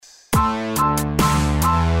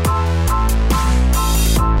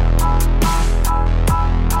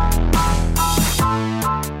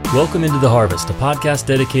Welcome into The Harvest, a podcast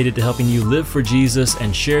dedicated to helping you live for Jesus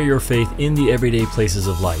and share your faith in the everyday places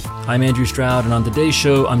of life. I'm Andrew Stroud, and on today's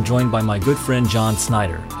show, I'm joined by my good friend John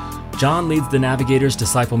Snyder. John leads the Navigators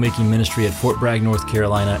disciple-making ministry at Fort Bragg, North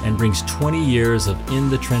Carolina, and brings 20 years of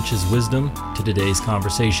in-the-trenches wisdom to today's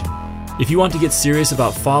conversation. If you want to get serious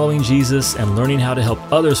about following Jesus and learning how to help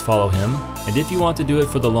others follow him, and if you want to do it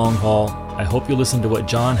for the long haul, I hope you listen to what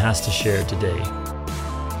John has to share today.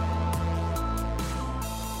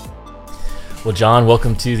 Well, John,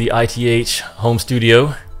 welcome to the ITH home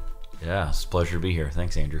studio. Yeah, it's a pleasure to be here.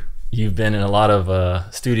 Thanks, Andrew. You've been in a lot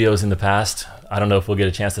of studios in the past. I don't know if we'll get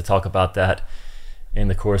a chance to talk about that in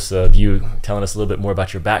the course of you telling us a little bit more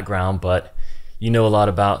about your background, but you know a lot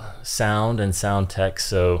about sound and sound tech,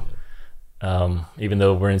 so even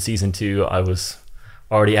though we're in season 2, I was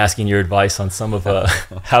already asking your advice on some of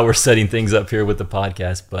how we're setting things up here with the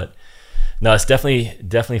podcast, but no, it's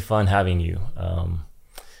definitely fun having you.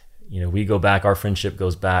 We go back, our friendship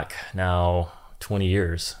goes back now 20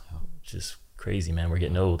 years, which is crazy, man. We're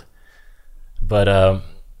getting old. But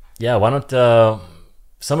why don't,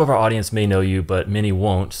 some of our audience may know you, but many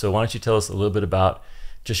won't. So why don't you tell us a little bit about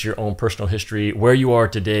just your own personal history, where you are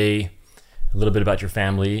today, a little bit about your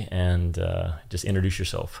family, and just introduce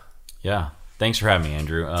yourself. Yeah, thanks for having me,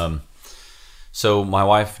 Andrew. So my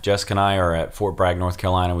wife, Jessica, and I are at Fort Bragg, North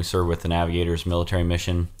Carolina. We serve with the Navigators military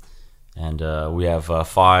mission. And we have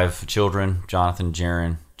 5 children: Jonathan,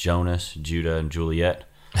 Jaron, Jonas, Judah, and Juliet.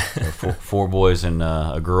 four boys and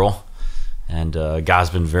a girl. And God's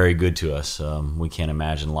been very good to us. We can't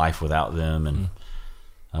imagine life without them. And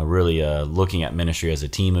really looking at ministry as a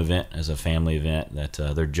team event, as a family event, that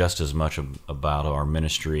they're just as much about our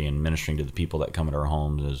ministry and ministering to the people that come into our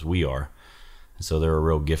homes as we are. And so they're a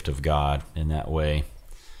real gift of God in that way.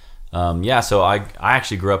 So I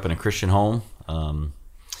actually grew up in a Christian home.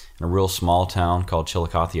 In a real small town called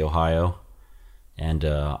Chillicothe, Ohio. And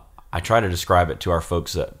I try to describe it to our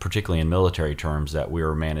folks, that, particularly in military terms, that we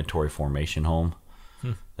were a mandatory formation home.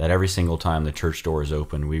 That every single time the church door is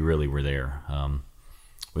open, we really were there.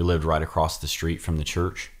 We lived right across the street from the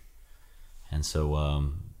church. And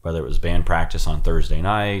so whether it was band practice on Thursday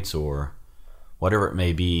nights or whatever it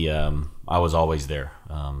may be, I was always there.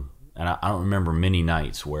 And I don't remember many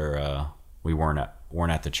nights where we weren't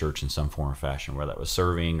at the church in some form or fashion, whether that was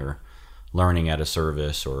serving or learning at a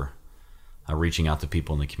service or reaching out to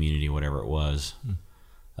people in the community, whatever it was.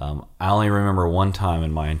 I only remember one time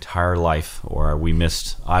in my entire life where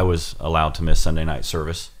I was allowed to miss Sunday night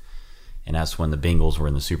service, and that's when the Bengals were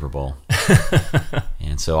in the Super Bowl.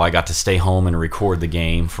 And so I got to stay home and record the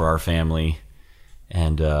game for our family,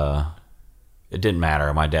 and it didn't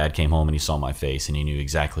matter. My dad came home and he saw my face and he knew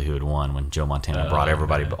exactly who had won when Joe Montana brought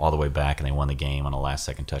everybody all the way back and they won the game on a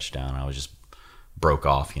last-second touchdown. I was just broke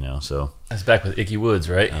off, So that's back with Ickey Woods,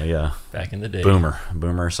 right? Oh yeah, back in the day. Boomer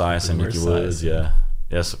Esiason and Ickey Woods. Yeah,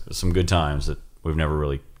 yes, some good times that we've never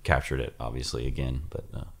really captured it, obviously, again. But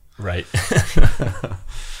right.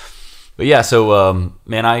 But yeah, so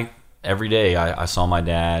every day I saw my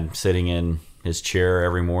dad sitting in his chair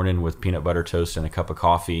every morning with peanut butter toast and a cup of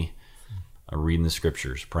coffee, reading the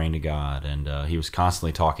scriptures, praying to God, and he was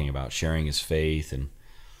constantly talking about sharing his faith and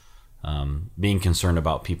being concerned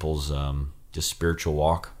about people's just spiritual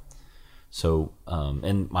walk. So,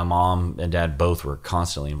 and my mom and dad both were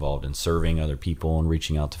constantly involved in serving other people and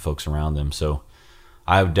reaching out to folks around them. So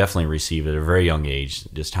I definitely received at a very young age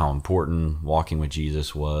just how important walking with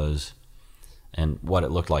Jesus was and what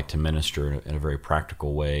it looked like to minister in a very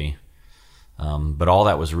practical way. But all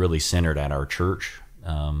that was really centered at our church,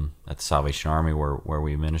 at the Salvation Army, where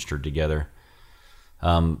we ministered together.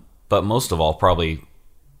 But most of all, probably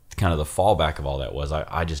kind of the fallback of all that was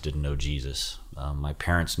I just didn't know Jesus. My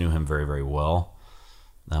parents knew him very, very well.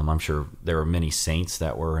 I'm sure there were many saints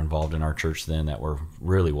that were involved in our church then that were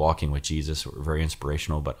really walking with Jesus, were very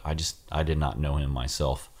inspirational, but I did not know him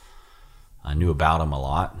myself. I knew about him a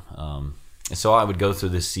lot. And so I would go through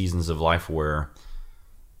these seasons of life where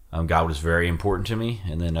God was very important to me,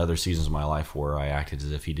 and then other seasons of my life where I acted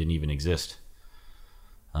as if he didn't even exist.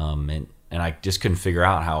 And I just couldn't figure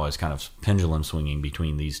out how I was kind of pendulum swinging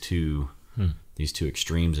between these two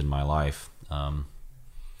extremes in my life.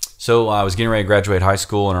 So I was getting ready to graduate high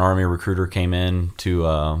school, and an Army recruiter came in to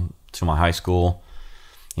my high school,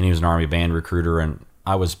 and he was an Army band recruiter, and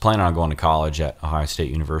I was planning on going to college at Ohio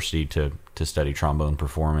State University to study trombone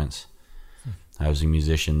performance. I was a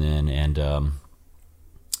musician then, and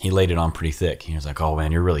he laid it on pretty thick. He was like, "Oh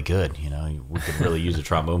man, you're really good. We could really use a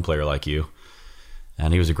trombone player like you."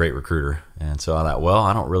 And he was a great recruiter. And so I thought, well,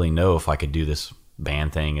 I don't really know if I could do this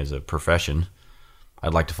band thing as a profession.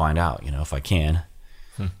 I'd like to find out, if I can.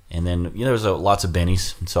 And then there was lots of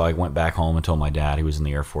bennies, and so I went back home and told my dad. He was in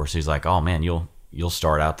the Air Force. He's like, "Oh man, you'll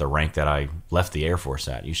start out the rank that I left the Air Force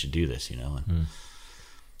at. You should do this,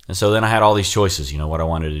 And so then I had all these choices, what I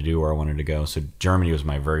wanted to do, where I wanted to go. So Germany was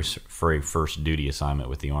my very first duty assignment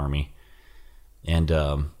with the Army, and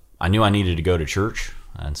I knew I needed to go to church,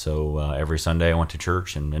 and so every Sunday I went to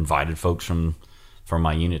church and invited folks from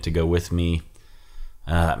my unit to go with me.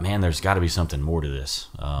 And I thought, man, there's got to be something more to this.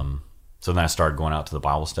 So then I started going out to the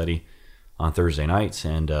Bible study on Thursday nights,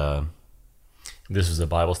 and this was a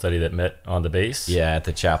Bible study that met on the base? Yeah, at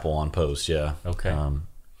the chapel on post, yeah. Okay.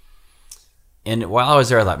 And while I was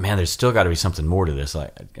there, I thought, man, there's still got to be something more to this. I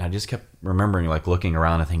just kept remembering, looking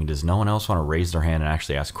around and thinking, does no one else want to raise their hand and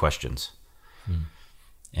actually ask questions?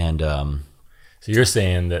 And so you're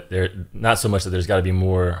saying that not so much that there's got to be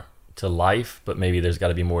more to life, but maybe there's got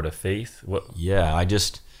to be more to faith? What? Yeah, I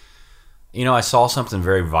just... I saw something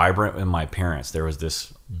very vibrant in my parents. There was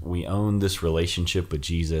this, we owned this relationship with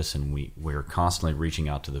Jesus, and we were constantly reaching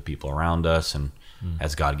out to the people around us. And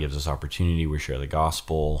as God gives us opportunity, we share the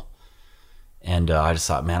gospel. And I just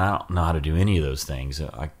thought, man, I don't know how to do any of those things.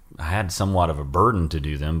 I had somewhat of a burden to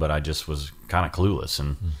do them, but I just was kind of clueless.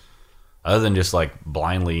 And other than just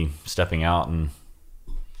blindly stepping out and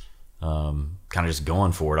kind of just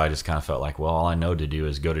going for it, I just kind of felt like, well, all I know to do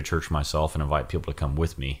is go to church myself and invite people to come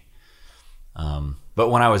with me. But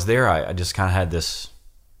when I was there, I just kind of had this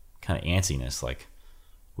kind of antsiness.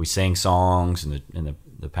 We sang songs, and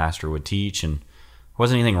the pastor would teach, and there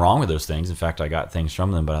wasn't anything wrong with those things. In fact, I got things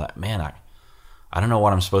from them. But I thought, man, I don't know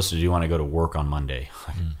what I'm supposed to do when I go to work on Monday.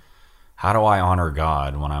 How do I honor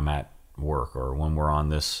God when I'm at work, or when we're on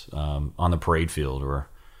this on the parade field, or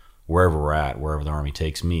wherever we're at, wherever the Army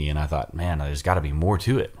takes me? And I thought, man, there's got to be more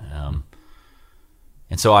to it.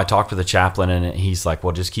 And so I talked to the chaplain, and he's like,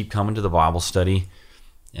 well, just keep coming to the Bible study,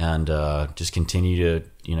 and just continue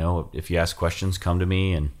to, if you ask questions, come to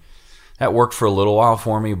me. And that worked for a little while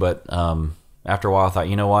for me, but after a while I thought,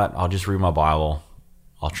 you know what, I'll just read my Bible.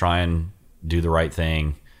 I'll try and do the right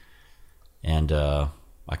thing. And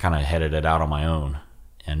I kind of headed it out on my own.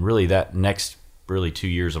 And really that next 2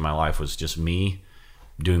 years of my life was just me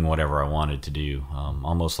doing whatever I wanted to do,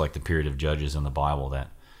 almost like the period of Judges in the Bible, that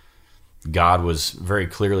God was very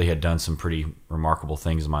clearly had done some pretty remarkable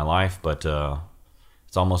things in my life, but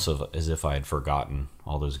it's almost as if I had forgotten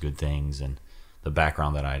all those good things and the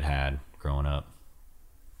background that I'd had growing up.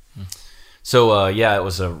 So, it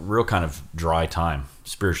was a real kind of dry time,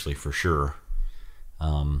 spiritually, for sure.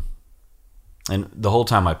 And the whole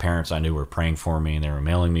time my parents, I knew, were praying for me, and they were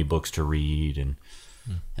mailing me books to read, and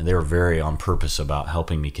they were very on purpose about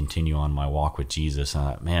helping me continue on my walk with Jesus. And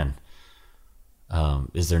I thought, man,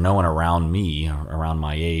 is there no one around me, around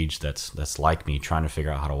my age, that's like me, trying to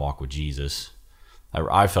figure out how to walk with Jesus?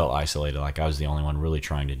 I felt isolated, like I was the only one really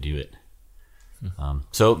trying to do it.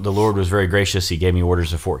 So the Lord was very gracious. He gave me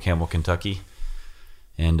orders to Fort Campbell, Kentucky.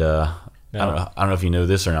 And I don't know if you know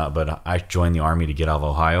this or not, but I joined the Army to get out of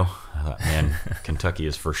Ohio. I thought, man, Kentucky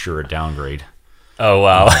is for sure a downgrade. Oh,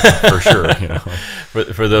 wow. For sure.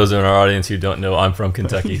 For those in our audience who don't know, I'm from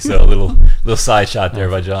Kentucky, so a little side shot there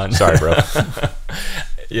by John. Sorry, bro.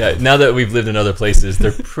 Yeah, now that we've lived in other places,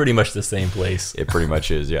 they're pretty much the same place. It pretty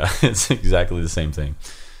much is, yeah. It's exactly the same thing.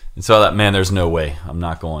 And so I thought, man, there's no way. I'm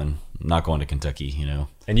not going to Kentucky,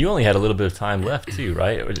 And you only had a little bit of time left too,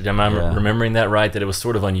 right? Am I remembering that right? That it was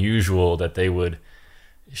sort of unusual that they would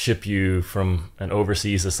ship you from an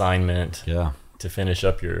overseas assignment to finish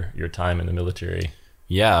up your time in the military.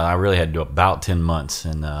 Yeah, I really had to do about 10 months,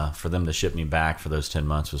 and for them to ship me back for those 10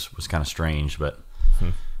 months was kind of strange. But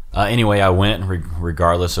anyway, I went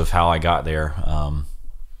regardless of how I got there.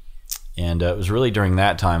 And it was really during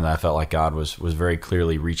that time that I felt like God was very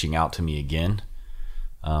clearly reaching out to me again,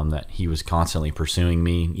 that he was constantly pursuing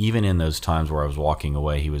me. Even in those times where I was walking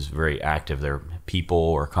away, he was very active. There were people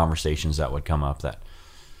or conversations that would come up that,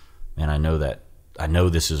 man, I know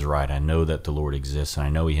this is right. I know that the Lord exists, and I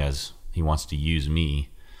know he wants to use me.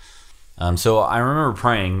 So I remember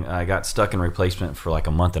praying. I got stuck in replacement for like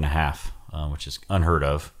a month and a half, which is unheard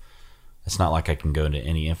of. It's not like I can go into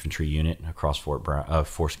any infantry unit across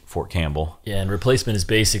Fort Campbell. Yeah, and replacement is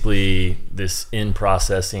basically this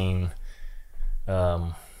in-processing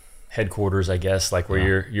headquarters, I guess, like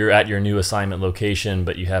where you're at your new assignment location,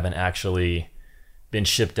 but you haven't actually been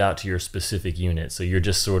shipped out to your specific unit. So you're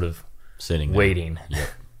just sort of sitting waiting. Yep.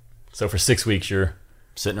 So for 6 weeks, you're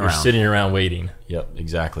sitting around waiting. Yep,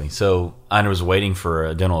 exactly. So I was waiting for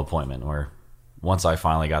a dental appointment where once I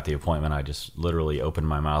finally got the appointment, I just literally opened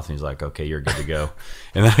my mouth and he's like, okay, you're good to go.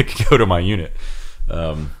 And then I could go to my unit.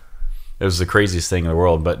 And It was the craziest thing in the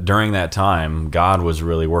world. But during that time, God was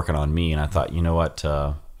really working on me. And I thought, you know what?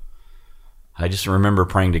 I just remember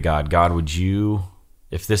praying to God, God, would you,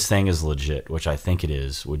 if this thing is legit, which I think it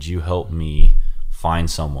is, would you help me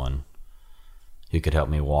find someone who could help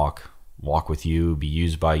me walk with you, be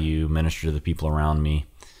used by you, minister to the people around me.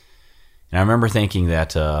 And I remember thinking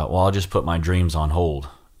that, I'll just put my dreams on hold.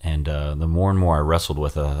 And the more and more I wrestled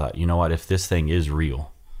with it, I thought, you know what, if this thing is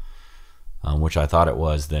real, which I thought it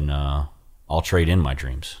was, then I'll trade in my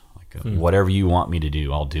dreams. Like whatever you want me to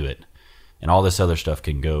do, I'll do it. And all this other stuff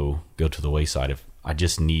can go to the wayside if I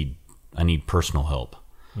need personal help.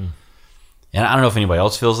 And I don't know if anybody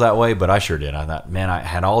else feels that way, but I sure did. I thought, man, I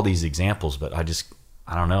had all these examples, but I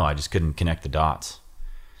don't know, I just couldn't connect the dots.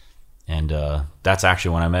 And that's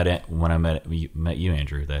actually when I met you,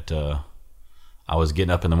 Andrew, that I was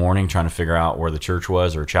getting up in the morning trying to figure out where the church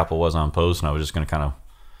was or chapel was on post, and I was just going to kind of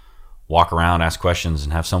walk around, ask questions,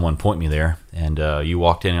 and have someone point me there. And you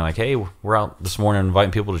walked in and you're like, hey, we're out this morning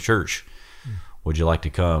inviting people to church. Would you like to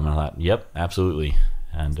come? And I thought, yep, absolutely.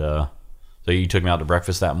 And so you took me out to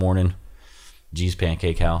breakfast that morning, G's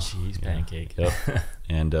Pancake House. G's Pancake. Yep.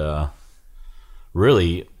 And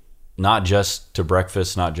really, not just to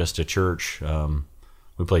breakfast, not just to church.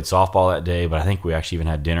 We played softball that day, but I think we actually even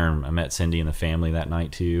had dinner, and I met Cindy and the family that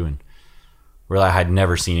night too. And really, I had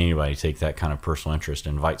never seen anybody take that kind of personal interest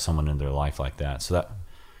and invite someone into their life like that. So that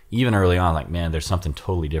even early on, like, man, there's something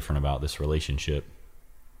totally different about this relationship.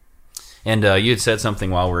 And you had said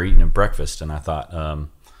something while we were eating at breakfast, and I thought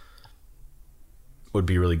would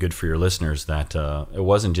be really good for your listeners, that it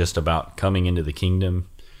wasn't just about coming into the kingdom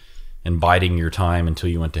and biding your time until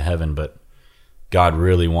you went to heaven, but God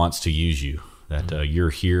really wants to use you, that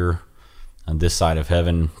you're here on this side of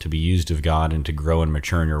heaven to be used of God and to grow and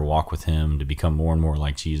mature in your walk with him, to become more and more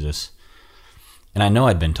like Jesus. And I know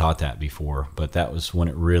I'd been taught that before, but that was when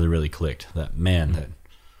it really, really clicked, that, man, that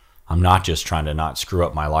I'm not just trying to not screw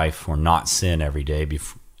up my life or not sin every day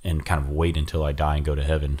and kind of wait until I die and go to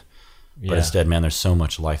heaven. But instead, man, there's so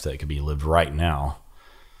much life that could be lived right now.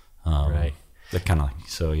 Right. That kind of,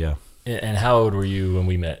 so yeah. And how old were you when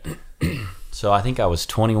we met? So I think I was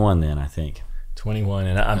 21 then, I think. 21,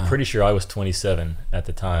 and I'm pretty sure I was 27 at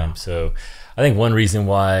the time. So I think one reason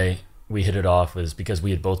why we hit it off was because we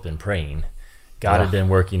had both been praying. God had been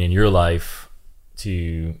working in your life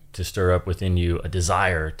to stir up within you a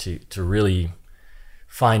desire to really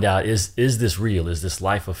find out, is this real? Is this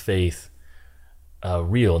life of faith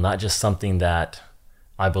real? Not just something that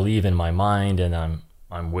I believe in my mind and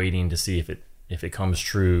I'm waiting to see if it comes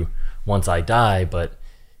true once I die, but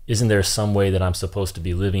isn't there some way that I'm supposed to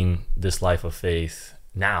be living this life of faith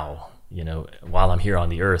now, while I'm here on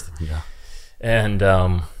the earth? Yeah. And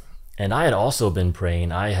I had also been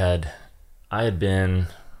praying. I had been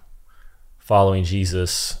following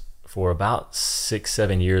Jesus for about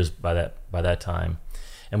 6-7 years by that time,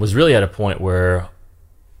 and was really at a point where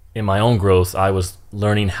in my own growth I was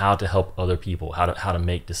learning how to help other people, how to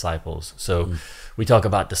make disciples. So we talk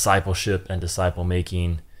about discipleship and disciple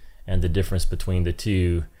making and the difference between the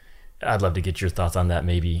two. I'd love to get your thoughts on that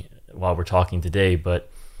maybe while we're talking today, but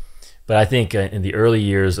I think in the early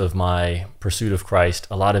years of my pursuit of Christ,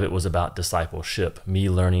 a lot of it was about discipleship, me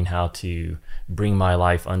learning how to bring my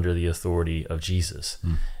life under the authority of Jesus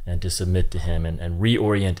and to submit to him and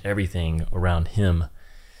reorient everything around him.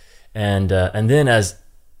 And then as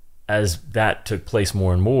that took place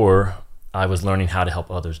more and more, I was learning how to help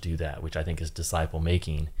others do that, which I think is disciple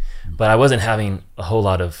making. But I wasn't having a whole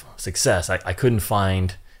lot of success. I couldn't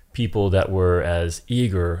find people that were as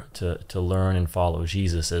eager to learn and follow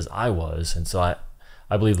Jesus as I was. And so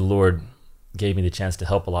I believe the Lord gave me the chance to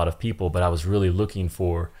help a lot of people, but I was really looking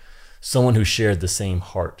for someone who shared the same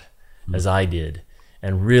heart as I did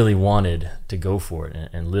and really wanted to go for it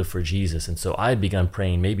and live for Jesus. And so I had begun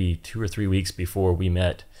praying maybe 2 or 3 weeks before we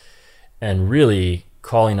met and really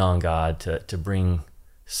calling on God to bring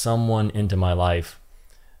someone into my life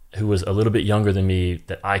who was a little bit younger than me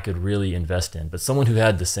that I could really invest in, but someone who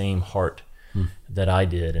had the same heart that I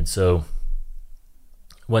did. And so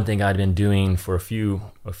one thing I'd been doing for a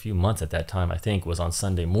few months at that time, I think, was on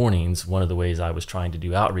Sunday mornings, one of the ways I was trying to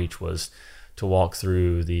do outreach was to walk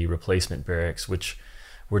through the replacement barracks, which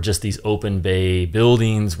were just these open bay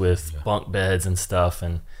buildings with bunk beds and stuff.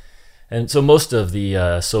 And so most of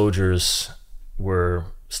the soldiers were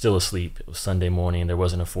still asleep. It was Sunday morning. There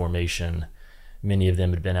wasn't a formation. Many of them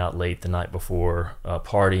had been out late the night before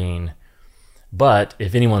partying. But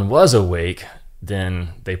if anyone was awake,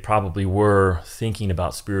 then they probably were thinking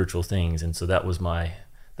about spiritual things. And so that was my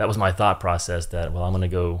thought process that, well, I'm going to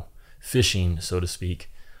go fishing, so to speak,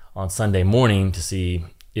 on Sunday morning to see,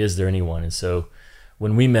 is there anyone? And so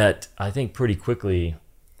when we met, I think pretty quickly,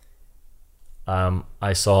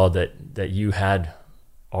 I saw that you had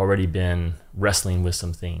already been wrestling with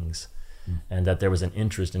some things, and that there was an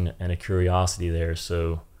interest and a curiosity there.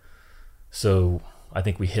 So I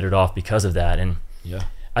think we hit it off because of that. And Yeah.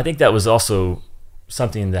 I think that was also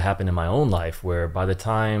something that happened in my own life, where by the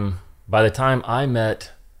time I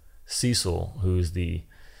met Cecil, who's the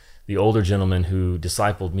older gentleman who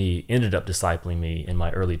discipled me, ended up discipling me in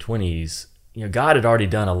my early 20s, God had already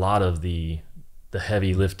done a lot of the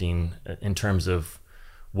heavy lifting in terms of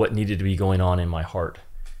what needed to be going on in my heart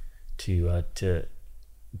to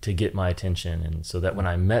get my attention. And so that when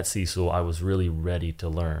I met Cecil, I was really ready to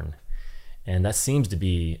learn. And that seems to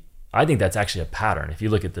be, I think that's actually a pattern. If you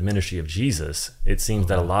look at the ministry of Jesus, it seems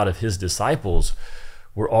that a lot of his disciples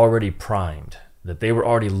were already primed, that they were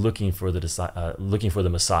already looking for the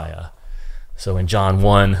Messiah. So in John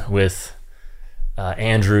 1 with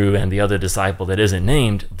Andrew and the other disciple that isn't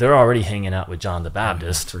named, they're already hanging out with John the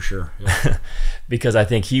Baptist. For sure. Yeah. Because I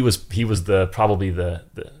think he was probably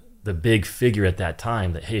the big figure at that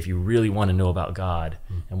time, that, hey, if you really want to know about God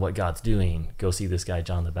and what God's doing, go see this guy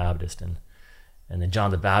John the Baptist. And then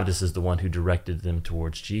John the Baptist is the one who directed them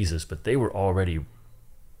towards Jesus, but they were already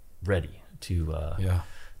ready to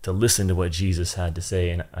listen to what Jesus had to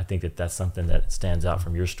say. And I think that that's something that stands out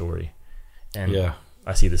from your story. And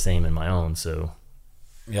I see the same in my own. So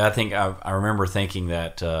Yeah, I think I remember thinking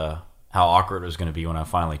that how awkward it was going to be when I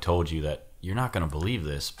finally told you that you're not going to believe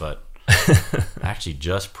this, but I actually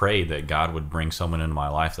just prayed that God would bring someone into my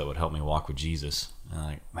life that would help me walk with Jesus. And I'm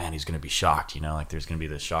like, man, he's going to be shocked, like there's going to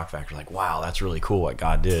be this shock factor, like, wow, that's really cool what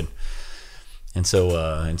God did. And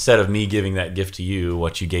so instead of me giving that gift to you,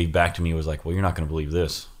 what you gave back to me was like, well, you're not going to believe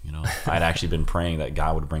this. I'd actually been praying that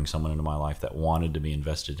God would bring someone into my life that wanted to be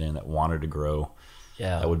invested in, that wanted to grow.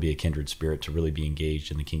 yeah, That would be a kindred spirit to really be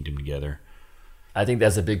engaged in the kingdom together. I think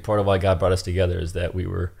that's a big part of why God brought us together, is that we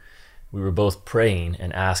were both praying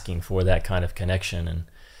and asking for that kind of connection. And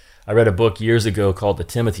I read a book years ago called The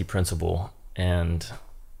Timothy Principle, and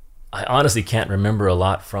I honestly can't remember a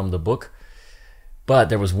lot from the book, but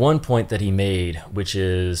there was one point that he made, which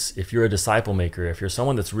is, if you're a disciple maker, if you're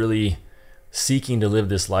someone that's really seeking to live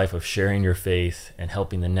this life of sharing your faith and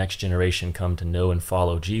helping the next generation come to know and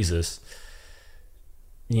follow Jesus,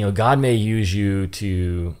 God may use you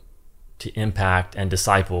to impact and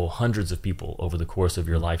disciple hundreds of people over the course of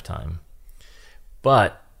your lifetime.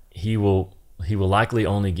 But he will likely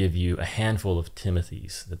only give you a handful of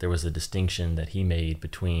Timothys. That there was a distinction that he made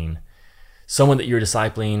between someone that you're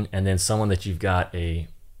discipling and then someone that you've got a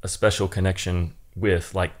special connection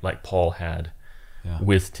with, like Paul had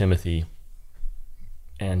with Timothy.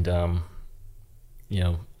 And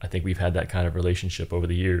I think we've had that kind of relationship over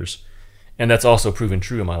the years. And that's also proven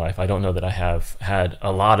true in my life. I don't know that I have had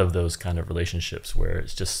a lot of those kind of relationships where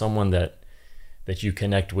it's just someone that you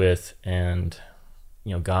connect with, and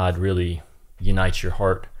God really unites your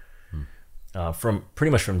heart from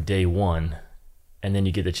pretty much from day one, and then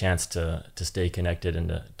you get the chance to stay connected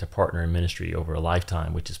and to partner in ministry over a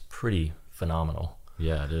lifetime, which is pretty phenomenal.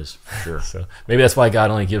 Yeah, it is, for sure. So maybe that's why God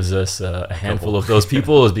only gives us a handful of those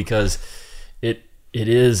people, is because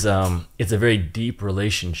it's a very deep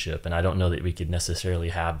relationship, and I don't know that we could necessarily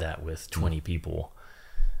have that with 20 people.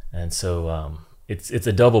 And so it's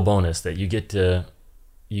a double bonus that you get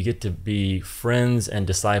to be friends and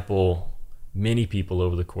disciple many people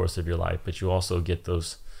over the course of your life, but you also get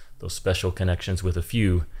those special connections with a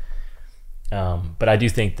few. But I do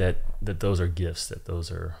think that those are gifts, that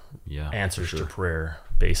those are answers to prayer,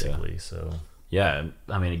 basically. So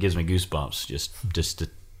I mean, it gives me goosebumps just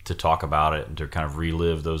to talk about it and to kind of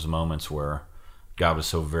relive those moments where God was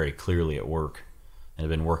so very clearly at work and had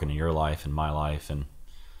been working in your life and my life,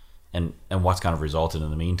 and what's kind of resulted in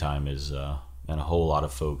the meantime is and a whole lot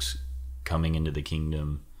of folks coming into the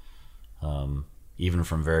kingdom, even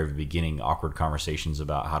from very beginning, awkward conversations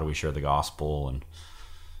about how do we share the gospel, and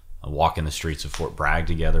walking the streets of Fort Bragg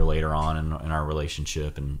together later on in our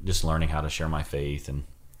relationship, and just learning how to share my faith, and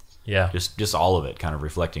just all of it kind of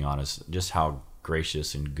reflecting on us, just how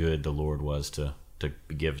gracious and good the Lord was to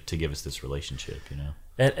give us this relationship,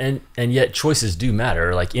 And yet choices do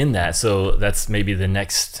matter, like in that. So that's maybe the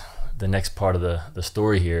next part of the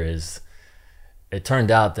story here is, it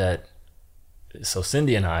turned out that, so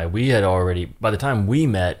Cindy and I, we had already, by the time we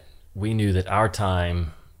met, we knew that our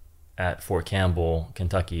time at Fort Campbell,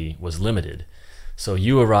 Kentucky was limited. So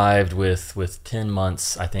you arrived with 10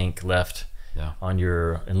 months, I think, left on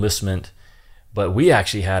your enlistment. But we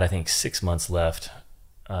actually had, I think, 6 months left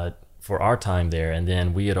for our time there. And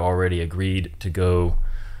then we had already agreed to go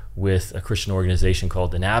with a Christian organization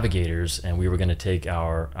called the Navigators, and we were going to take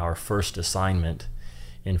our first assignment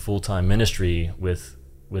in full-time ministry with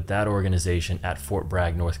that organization at Fort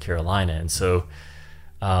Bragg, North Carolina. And so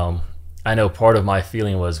I know part of my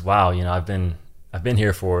feeling was, wow, I've been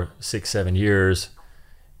here for 6-7 years,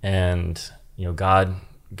 and God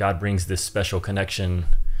brings this special connection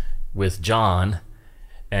with John,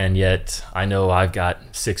 and yet I know I've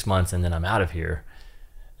got 6 months and then I'm out of here.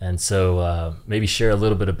 And so maybe share a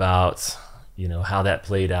little bit about how that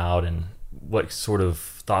played out and what sort of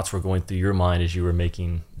thoughts were going through your mind as you were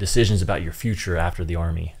making decisions about your future after the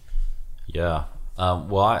Army. Yeah.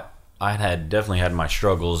 Well, I had definitely had my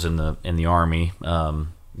struggles in the Army.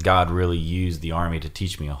 God really used the Army to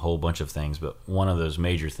teach me a whole bunch of things, but one of those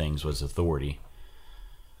major things was authority.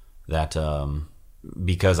 That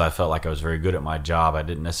because I felt like I was very good at my job, I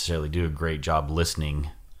didn't necessarily do a great job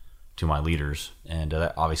listening to my leaders, and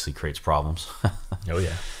that obviously creates problems. Oh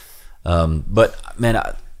yeah. But man,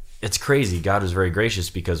 it's crazy. God was very gracious,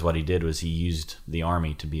 because what he did was he used the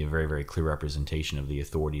Army to be a very, very clear representation of the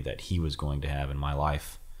authority that he was going to have in my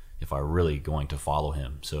life if I were really going to follow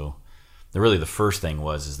him. So really the first thing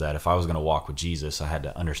is that if I was going to walk with Jesus, I had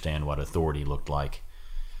to understand what authority looked like,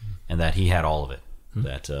 and that he had all of it.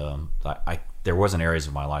 That there wasn't areas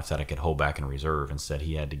of my life that I could hold back and reserve. Instead,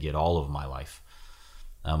 he had to get all of my life,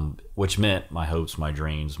 which meant my hopes, my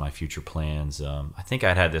dreams, my future plans. I think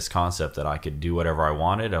I'd had this concept that I could do whatever I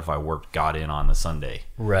wanted if I worked God in on the Sunday.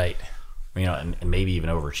 Right. And maybe even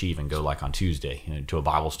overachieve and go like on Tuesday to a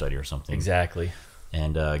Bible study or something. Exactly.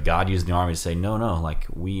 And God used the Army to say, no, like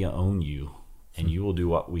we own you, and you will do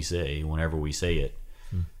what we say whenever we say it.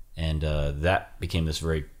 And that became this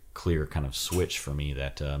very clear kind of switch for me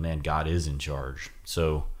that, man, God is in charge.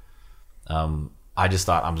 So I just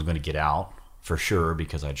thought I was going to get out for sure,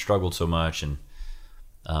 because I'd struggled so much. And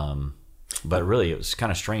but really it was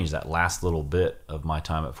kind of strange, that last little bit of my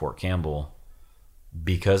time at Fort Campbell,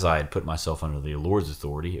 because I had put myself under the Lord's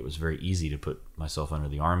authority, it was very easy to put myself under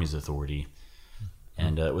the Army's authority.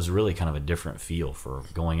 And it was really kind of a different feel for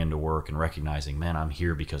going into work and recognizing, man, I'm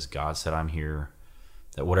here because God said I'm here,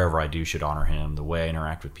 that whatever I do should honor him, the way I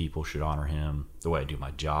interact with people should honor him, the way I do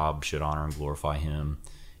my job should honor and glorify him.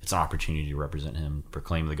 It's an opportunity to represent him,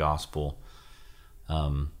 proclaim the gospel.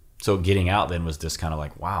 So getting out then was this kind of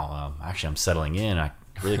like, wow, actually I'm settling in. I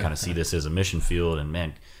really kind of see this as a mission field, and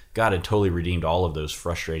man, God had totally redeemed all of those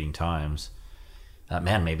frustrating times.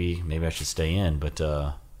 Man, maybe I should stay in, but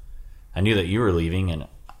I knew that you were leaving, and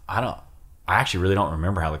I actually really don't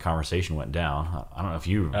remember how the conversation went down. I don't know if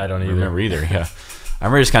you I don't remember either. Yeah. I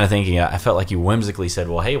remember just kind of thinking, I felt like you whimsically said,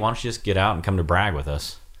 well, hey, why don't you just get out and come to Bragg with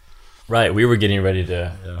us? Right. We were getting ready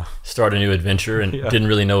to start a new adventure and didn't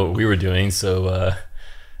really know what we were doing. So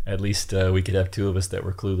at least we could have two of us that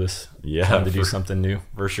were clueless. Trying to do something new.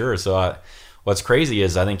 For sure. So what's crazy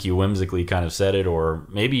is I think you whimsically kind of said it, or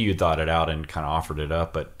maybe you thought it out and kind of offered it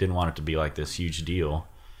up, but didn't want it to be like this huge deal.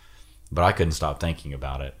 But I couldn't stop thinking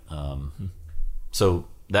about it. So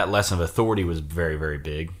that lesson of authority was very, very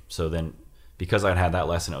big. So then, because I'd had that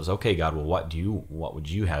lesson, it was, okay, God, well, what would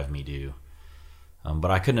you have me do?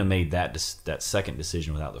 But I couldn't have made that second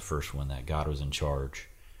decision without the first one, that God was in charge.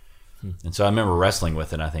 And so I remember wrestling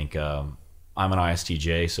with it. I think I'm an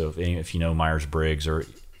ISTJ, so if you know Myers-Briggs or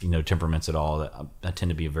you know temperaments at all, I tend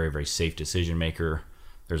to be a very, very safe decision maker.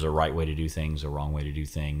 There's a right way to do things, a wrong way to do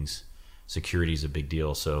things. Security is a big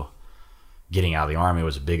deal. So getting out of the Army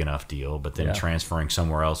was a big enough deal, but then transferring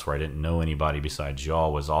somewhere else where I didn't know anybody besides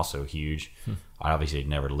y'all was also huge. I obviously had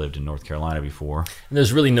never lived in North Carolina before. And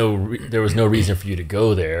there's really there was no reason for you to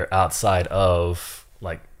go there outside of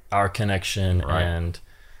like our connection and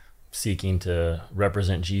seeking to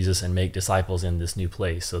represent Jesus and make disciples in this new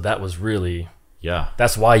place. So that was really,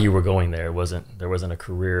 that's why you were going there. There wasn't a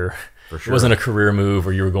career, for sure. It wasn't a career move,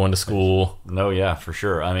 or you were going to school. No, yeah, for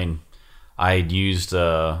sure. I mean, I had used,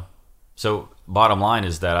 so bottom line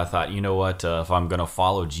is that I thought, you know what, if I'm going to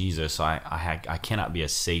follow Jesus, I cannot be a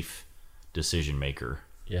safe decision maker.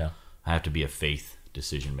 Yeah. I have to be a faith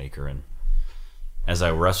decision maker. And as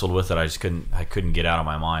I wrestled with it, I couldn't get out of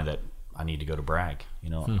my mind that I need to go to Bragg.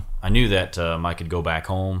 I knew that I could go back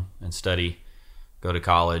home and study, go to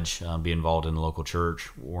college, be involved in the local church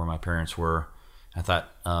where my parents were. I thought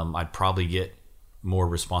I'd probably get more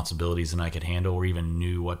responsibilities than I could handle or even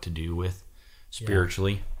knew what to do with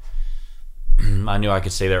spiritually. I knew I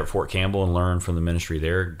could stay there at Fort Campbell and learn from the ministry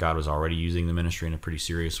there. God was already using the ministry in a pretty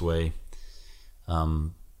serious way.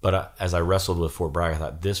 But as I wrestled with Fort Bragg, I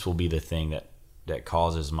thought this will be the thing that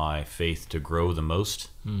causes my faith to grow the most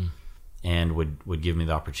and would give me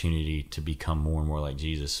the opportunity to become more and more like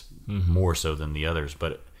Jesus, more so than the others.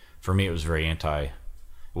 But for me, it was very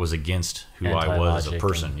was against who I was as a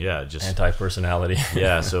person. and Yeah, just anti-personality.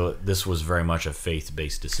 yeah. So this was very much a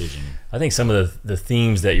faith-based decision. I think some of the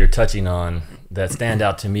themes that you're touching on that stand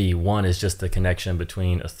out to me, one is just the connection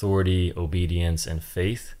between authority, obedience, and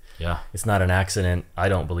faith. Yeah, It's not an accident, I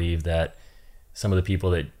don't believe, that some of the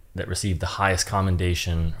people that received the highest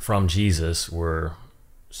commendation from Jesus were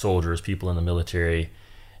soldiers, people in the military.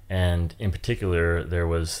 And in particular, there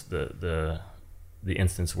was the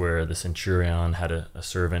instance where the centurion had a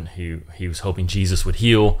servant who he was hoping Jesus would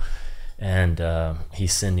heal, and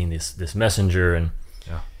he's sending this messenger, and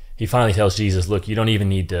yeah, he finally tells Jesus, look, you don't even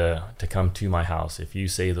need to come to my house. If you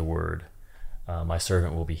say the word, my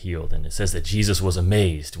servant will be healed. And it says that Jesus was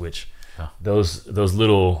amazed, which Yeah. those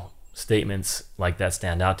little statements like that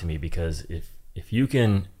stand out to me, because if you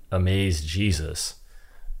can amaze Jesus,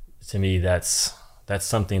 to me that's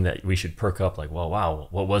something that we should perk up, like, well, wow,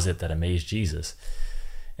 what was it that amazed Jesus?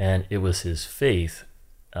 And it was his faith.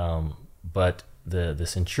 But the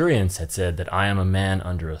centurions had said that I am a man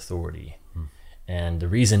under authority. And the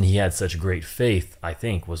reason he had such great faith, I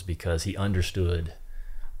think, was because he understood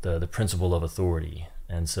the principle of authority.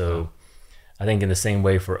 And so I think in the same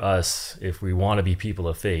way for us, if we want to be people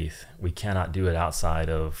of faith, we cannot do it outside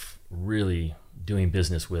of really doing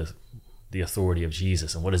business with the authority of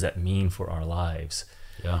Jesus, and what does that mean for our lives?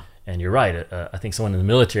 yeah, And you're right. I think someone in the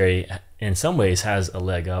military, in some ways, has a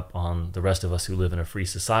leg up on the rest of us who live in a free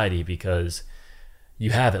society, because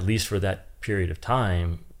you have, at least for that period of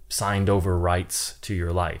time, signed over rights to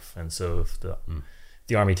your life. And so if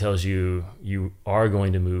the Army tells you you are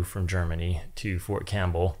going to move from Germany to Fort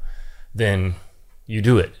Campbell, then you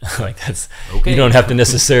do it. Like, that's Okay. You don't have to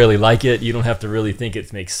necessarily like it. You don't have to really think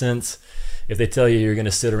it makes sense. If they tell you you're going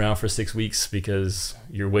to sit around for 6 weeks because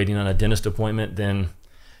you're waiting on a dentist appointment, then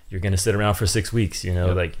you're going to sit around for 6 weeks,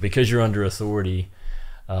 Yep. like, because you're under authority.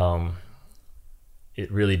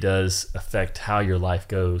 It really does affect how your life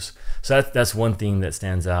goes. So that's one thing that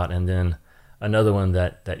stands out. And then another one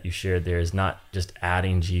that you shared there is not just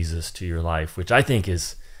adding Jesus to your life, which I think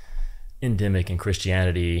is endemic in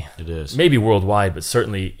Christianity. it is. Maybe worldwide, but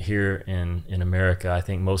certainly here in America. I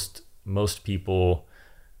think most people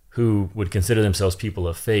who would consider themselves people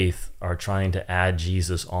of faith are trying to add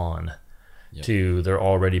Jesus on Yep. to their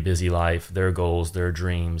already busy life, their goals, their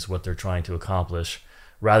dreams, what they're trying to accomplish,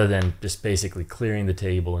 rather than just basically clearing the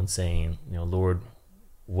table and saying, Lord,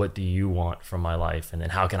 what do you want from my life? And then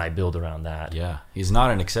how can I build around that? Yeah, he's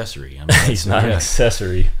not an accessory. I mean, He's not an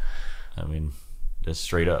accessory. I mean, that's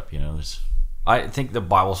straight up. I think the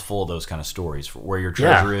Bible's full of those kind of stories. Where your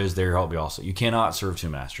treasure is, there your heart will be also. You cannot serve two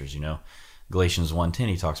masters. Galatians 1:10,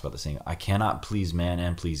 he talks about the saying, I cannot please man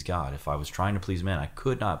and please God. If I was trying to please man, I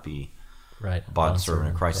could not be Right. a bond servant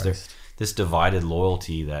of Christ. This divided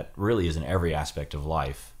loyalty that really is in every aspect of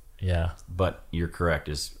life. Yeah. But you're correct,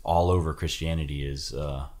 is all over Christianity is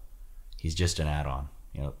he's just an add-on.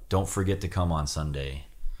 Don't forget to come on Sunday.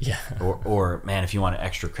 Yeah. Or man, if you want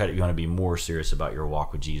extra credit, you want to be more serious about your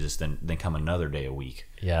walk with Jesus, then come another day a week.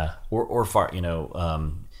 Yeah. Or far,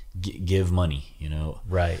 give money.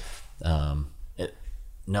 Right.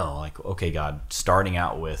 No, like, okay, God, starting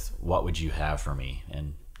out with what would you have for me,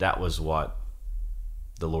 and that was what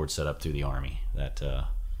the Lord set up through the Army. That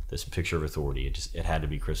this picture of authority, it had to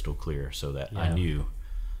be crystal clear, so that I knew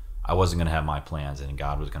I wasn't going to have my plans, and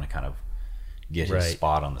God was going to kind of get his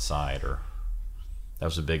spot on the side. Or that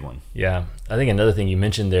was a big one. Yeah, I think another thing you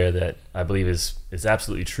mentioned there that I believe is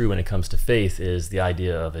absolutely true when it comes to faith is the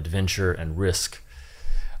idea of adventure and risk.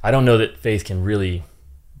 I don't know that faith can really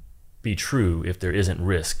be true if there isn't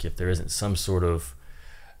risk, if there isn't some sort of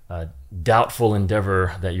doubtful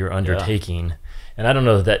endeavor that you're undertaking. Yeah. And I don't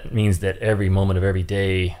know that means that every moment of every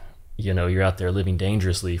day, you're out there living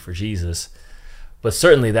dangerously for Jesus. But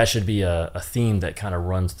certainly that should be a theme that kind of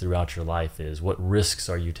runs throughout your life, is what risks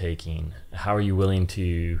are you taking? How are you willing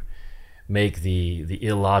to make the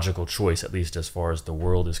illogical choice, at least as far as the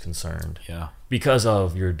world is concerned? Yeah. Because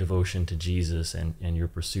of your devotion to Jesus and your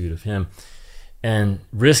pursuit of him. And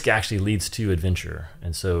risk actually leads to adventure.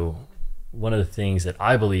 And so one of the things that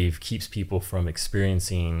I believe keeps people from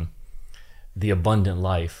experiencing the abundant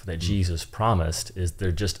life that Jesus promised is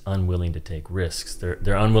they're just unwilling to take risks.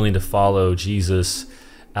 They're unwilling to follow Jesus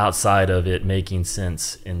outside of it making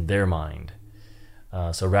sense in their mind.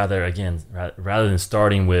 So rather than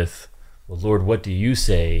starting with, well, Lord, what do you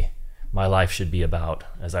say my life should be about,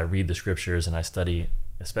 as I read the scriptures and I study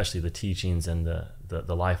especially the teachings and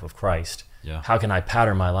the life of Christ, how can I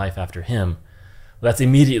pattern my life after him? Well, that's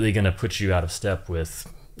immediately going to put you out of step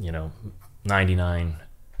with 99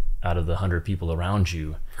 out of the 100 people around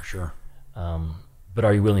you. For sure. But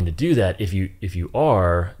are you willing to do that? If you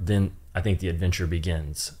are, then I think the adventure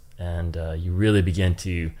begins. And you really begin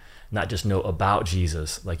to not just know about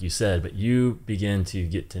Jesus, like you said, but you begin to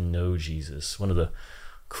get to know Jesus. One of the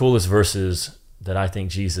coolest verses that I think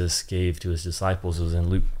Jesus gave to his disciples was in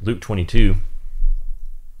Luke 22.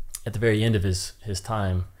 At the very end of his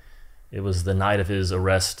time, it was the night of his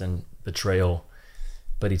arrest and betrayal.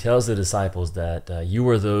 But he tells the disciples that you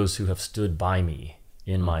are those who have stood by me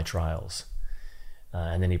in my trials.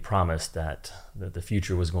 And then he promised that the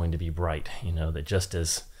future was going to be bright, that just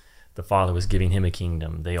as the Father was giving him a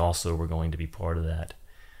kingdom, they also were going to be part of that.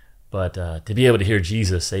 But to be able to hear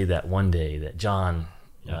Jesus say that one day, that John,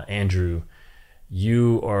 Andrew,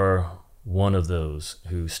 you are one of those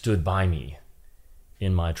who stood by me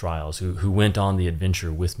in my trials, who went on the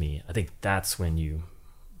adventure with me. I think that's when you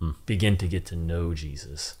begin to get to know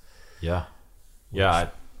Jesus. Yeah.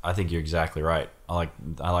 I think you're exactly right. I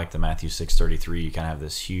like the Matthew 6:33. You kind of have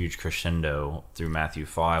this huge crescendo through Matthew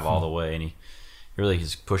 5 all the way, and he really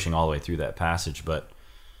is pushing all the way through that passage. But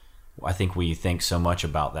I think we think so much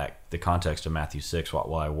about the context of Matthew 6. What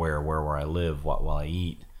will I wear? Where will I live? What will I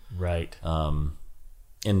eat? Right.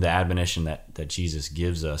 And the admonition that Jesus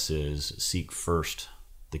gives us is seek first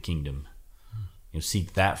the kingdom.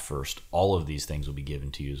 Seek that first. All of these things will be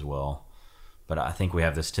given to you as well. But I think we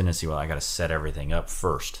have this tendency, I got to set everything up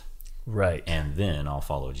first. Right. And then I'll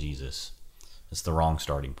follow Jesus. It's the wrong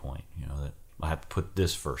starting point, that I have to put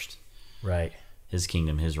this first. Right. His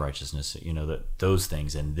kingdom, his righteousness, that those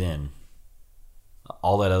things, and then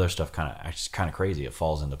all that other stuff kind of crazy. It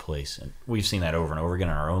falls into place. And we've seen that over and over again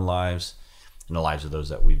in our own lives, in the lives of those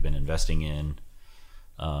that we've been investing in,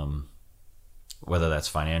 whether that's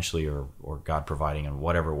financially or God providing in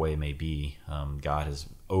whatever way it may be. God has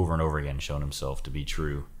over and over again shown himself to be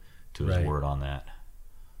true to his word on that.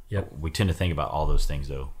 Yep. We tend to think about all those things,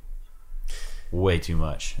 though, way too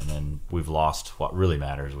much. And then we've lost what really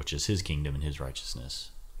matters, which is his kingdom and his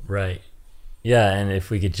righteousness. Right. Yeah, and if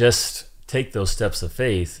we could just take those steps of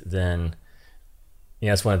faith, then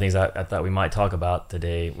that's one of the things I thought we might talk about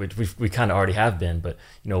today, which we kind of already have been, but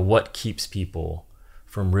what keeps people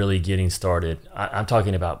from really getting started? I'm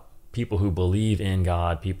talking about people who believe in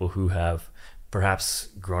God, people who have perhaps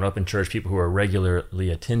grown up in church, people who are regularly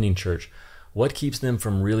attending church. What keeps them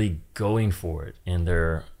from really going for it in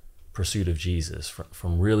their pursuit of Jesus,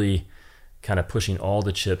 from really kind of pushing all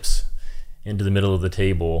the chips into the middle of the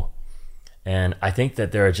table? And I think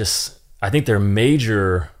that there are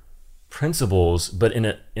major principles, but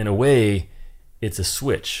in a way, it's a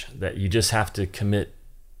switch that you just have to commit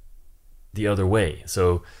the other way.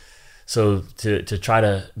 So to try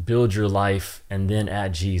to build your life and then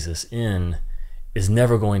add Jesus in is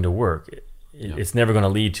never going to work. It's never going to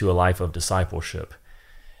lead to a life of discipleship.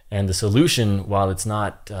 And the solution, while it's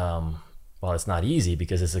not easy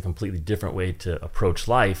because it's a completely different way to approach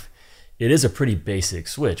life, it is a pretty basic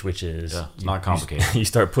switch, which is it's not complicated. You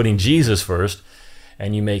start putting Jesus first,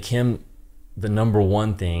 and you make him the number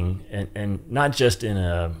one thing, and not just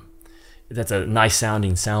that's a nice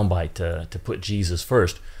sounding soundbite to put Jesus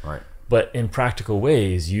first. Right. But in practical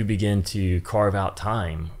ways, you begin to carve out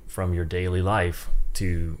time from your daily life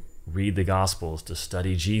to read the Gospels, to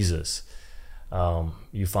study Jesus.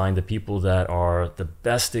 You find the people that are the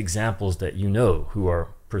best examples that who are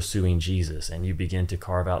pursuing Jesus, and you begin to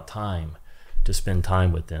carve out time to spend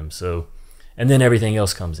time with them. So, and then everything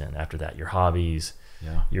else comes in after that, your hobbies,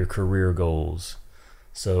 your career goals.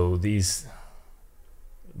 So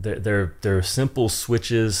they're simple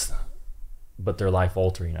switches, but they're life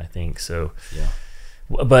altering, I think. So,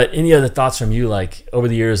 But any other thoughts from you, like over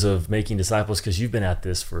the years of making disciples, because you've been at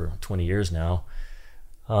this for 20 years now,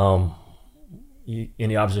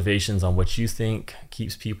 any observations on what you think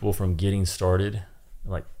keeps people from getting started,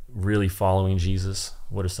 like really following Jesus?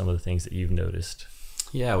 What are some of the things that you've noticed?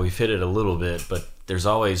 Yeah, we've hit it a little bit, but there's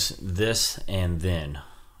always this and then.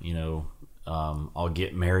 I'll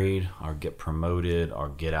get married, I'll get promoted, I'll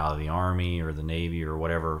get out of the Army or the Navy or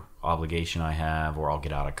whatever obligation I have, or I'll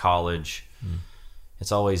get out of college.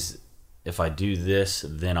 It's always, if I do this,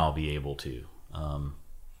 then I'll be able to.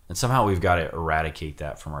 And somehow we've got to eradicate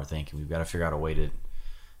that from our thinking. We've got to figure out a way to,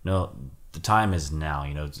 no, the time is now.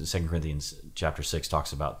 2 Corinthians chapter 6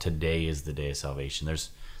 talks about today is the day of salvation.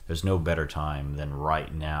 There's no better time than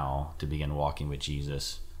right now to begin walking with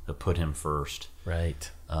Jesus, to put him first.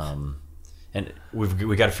 Right. And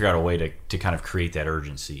we got to figure out a way to kind of create that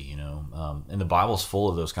urgency, And the Bible's full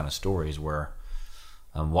of those kind of stories where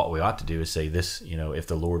what we ought to do is say this, if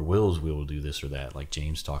the Lord wills, we will do this or that. Like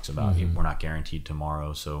James talks about, we're not guaranteed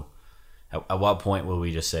tomorrow. So at what point will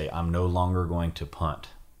we just say, I'm no longer going to punt,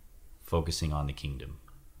 focusing on the kingdom?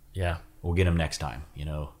 Yeah. We'll get him next time,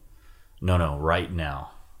 No, right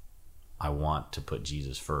now. I want to put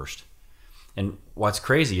Jesus first. And what's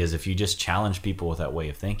crazy is if you just challenge people with that way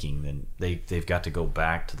of thinking, then they've got to go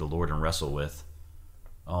back to the Lord and wrestle with,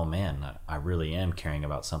 oh man, I really am caring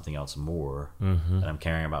about something else more than I'm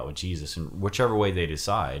caring about with Jesus. And whichever way they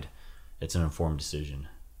decide, it's an informed decision.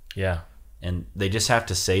 Yeah. And they just have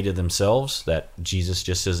to say to themselves that Jesus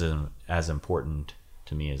just isn't as important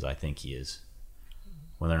to me as I think he is,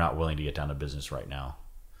 when they're not willing to get down to business right now.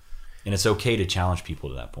 And it's okay to challenge people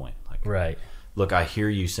to that point. Like, Right. look, I hear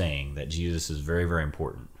you saying that Jesus is very, very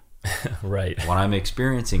important. Right. What I'm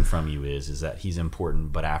experiencing from you is that he's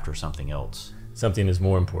important, but after something else. Something is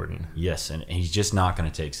more important. Yes, and he's just not going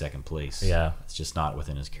to take second place. Yeah. It's just not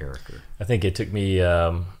within his character. I think it took me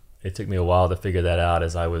a while to figure that out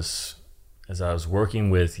as I was working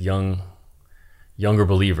with younger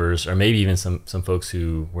believers, or maybe even some folks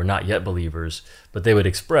who were not yet believers, but they would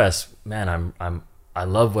express, man, I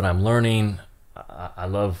love what I'm learning. I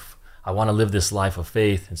want to live this life of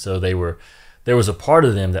faith. And so there was a part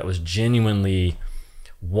of them that was genuinely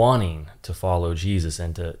wanting to follow Jesus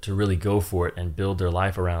and to really go for it and build their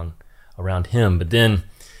life around him. But then,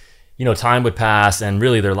 time would pass and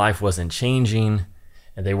really their life wasn't changing,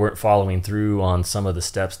 and they weren't following through on some of the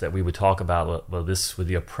steps that we would talk about. Well, this would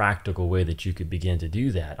be a practical way that you could begin to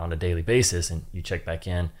do that on a daily basis. And you check back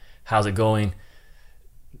in, how's it going?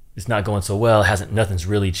 It's not going so well. Nothing's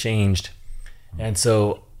really changed. And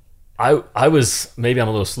so I was, maybe I'm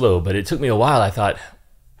a little slow, but it took me a while. I thought,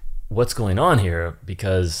 what's going on here?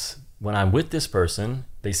 Because when I'm with this person,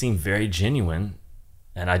 they seem very genuine,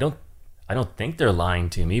 and I don't think they're lying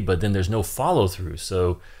to me, but then there's no follow through.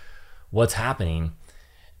 So what's happening?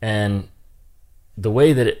 And the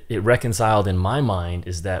way that it reconciled in my mind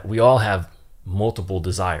is that we all have multiple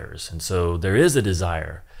desires. And so there is a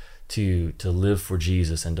desire to live for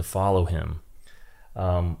Jesus and to follow him,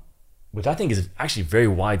 which I think is actually very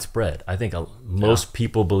widespread. I think most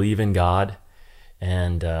people believe in God,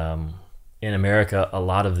 and in America, a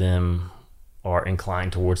lot of them are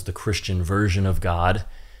inclined towards the Christian version of God.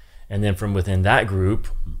 And then from within that group,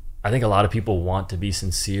 I think a lot of people want to be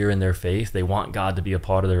sincere in their faith. They want God to be a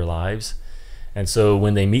part of their lives. And so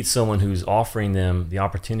when they meet someone who's offering them the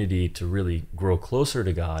opportunity to really grow closer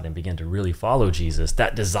to God and begin to really follow Jesus,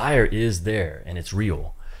 that desire is there and it's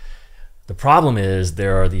real. The problem is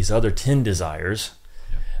there are these other 10 desires,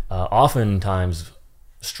 oftentimes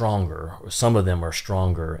stronger, or some of them are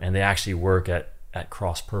stronger, and they actually work at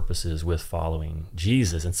cross purposes with following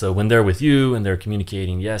Jesus. And so when they're with you and they're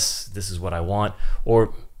communicating, yes, this is what I want,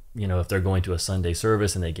 or if they're going to a Sunday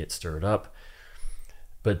service and they get stirred up,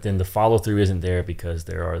 but then the follow through isn't there because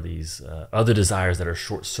there are these other desires that are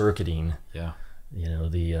short-circuiting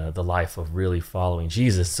the life of really following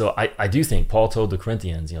Jesus. So I do think Paul told the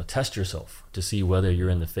Corinthians, test yourself to see whether you're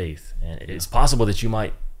in the faith, and it's possible that you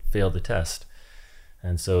might fail the test.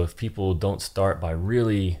 And so if people don't start by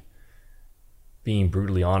really being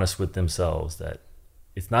brutally honest with themselves, that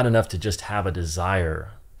it's not enough to just have a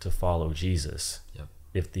desire to follow Jesus. Yep.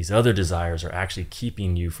 If these other desires are actually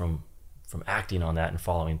keeping you from acting on that and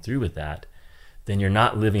following through with that, then you're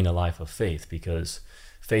not living a life of faith, because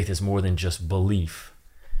faith is more than just belief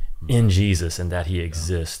in Jesus and that he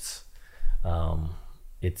exists.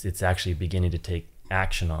 It's actually beginning to take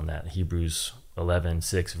action on that. Hebrews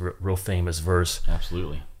 11:6, real famous verse.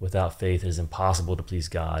 Absolutely. Without faith, it is impossible to please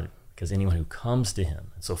God, because anyone who comes to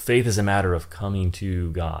him. So faith is a matter of coming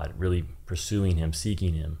to God, really pursuing him,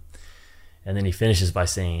 seeking him. And then he finishes by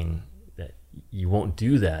saying that you won't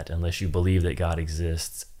do that unless you believe that God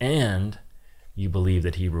exists and you believe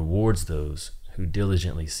that he rewards those who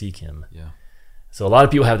diligently seek him. Yeah. So a lot of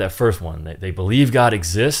people have that first one. They believe God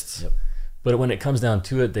exists, Yep. but when it comes down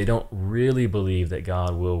to it, they don't really believe that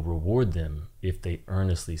God will reward them if they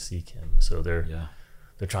earnestly seek him. So they're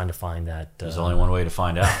trying to find that. There's only one way to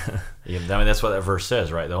find out. That's what that verse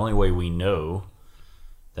says, right? The only way we know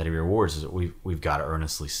that he rewards is that we've got to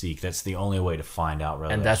earnestly seek. That's the only way to find out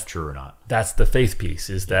whether that's true or not. That's the faith piece,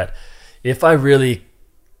 is that if I really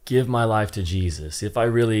give my life to Jesus, if I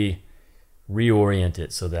really reorient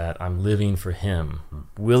it so that I'm living for him,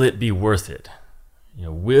 will it be worth it?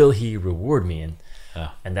 Will he reward me?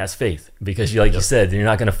 And that's faith, because you said, you're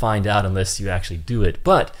not going to find out unless you actually do it.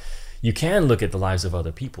 But you can look at the lives of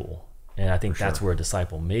other people, and I think that's where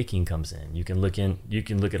disciple making comes in. You can look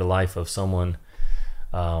at a life of someone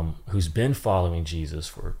who's been following Jesus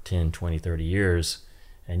for 10, 20, 30 years,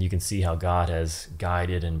 and you can see how God has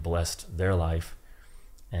guided and blessed their life.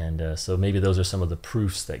 And so maybe those are some of the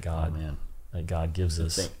proofs that God gives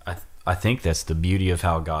us. I think that's the beauty of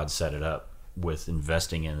how God set it up with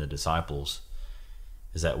investing in the disciples,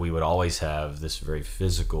 is that we would always have this very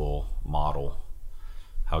physical model,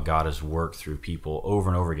 how God has worked through people over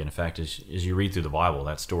and over again. In fact, as you read through the Bible,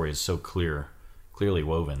 that story is so clearly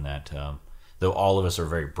woven that though all of us are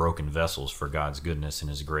very broken vessels for God's goodness and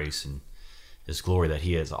His grace and His glory, that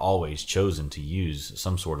He has always chosen to use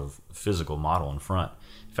some sort of physical model in front.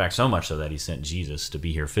 In fact, so much so that He sent Jesus to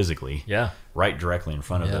be here physically, right directly in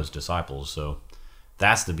front of those disciples. So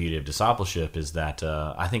that's the beauty of discipleship, is that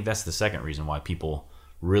I think that's the second reason why people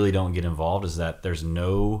really don't get involved, is that there's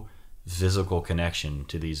no physical connection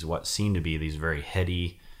to these, what seem to be these very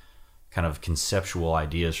heady kind of conceptual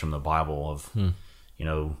ideas from the Bible of, you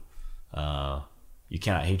know, you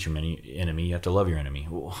cannot hate your enemy, you have to love your enemy.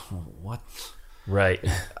 What? Right.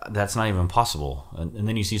 That's not even possible. And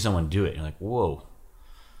then you see someone do it, and you're like, whoa.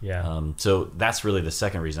 Yeah. So that's really the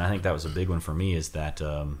second reason. I think that was a big one for me, is that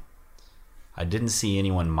I didn't see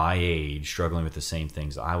anyone my age struggling with the same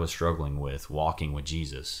things I was struggling with walking with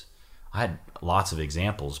Jesus. I had lots of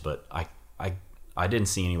examples, but I didn't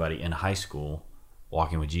see anybody in high school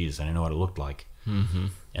walking with Jesus. I didn't know what it looked like. Mm-hmm.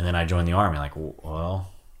 And then I joined the Army, like,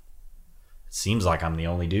 well, it seems like I'm the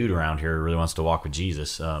only dude around here who really wants to walk with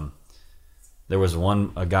Jesus. There was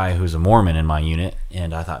a guy who's a Mormon in my unit,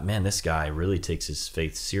 and I thought, man, this guy really takes his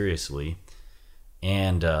faith seriously,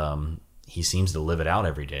 and he seems to live it out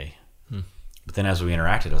every day. But then as we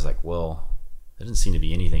interacted, I was like, well, there doesn't seem to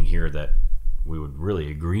be anything here that we would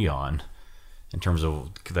really agree on in terms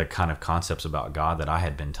of the kind of concepts about God that I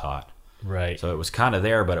had been taught. Right. So it was kind of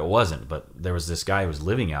there, but it wasn't. But there was this guy who was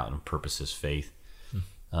living out in purposeless faith.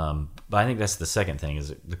 But I think that's the second thing,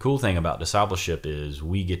 is the cool thing about discipleship is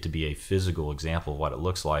we get to be a physical example of what it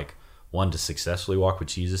looks like, one, to successfully walk with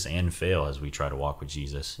Jesus and fail as we try to walk with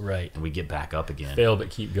Jesus. Right. And we get back up again. Fail,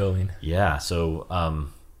 but keep going. Yeah. So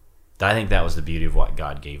I think that was the beauty of what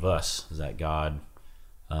God gave us, is that God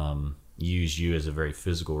used you as a very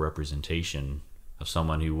physical representation of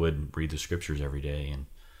someone who would read the scriptures every day and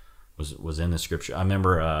was in the scripture. I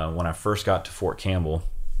remember when I first got to Fort Campbell,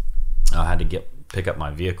 I had to pick up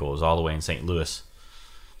my vehicle. It was all the way in St. Louis,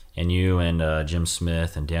 and you and Jim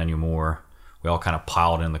Smith and Daniel Moore, we all kind of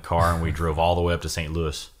piled in the car and we drove all the way up to St.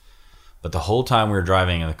 Louis. But the whole time we were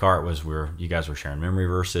driving in the car, you guys were sharing memory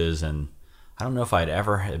verses, and I don't know if I'd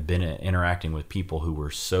ever been interacting with people who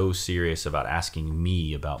were so serious about asking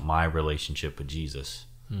me about my relationship with Jesus.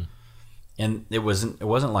 And it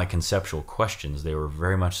wasn't like conceptual questions. They were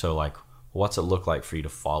very much so like, what's it look like for you to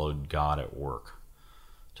follow God at work,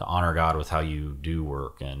 to honor God with how you do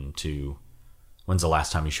work, and when's the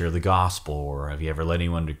last time you shared the gospel, or have you ever led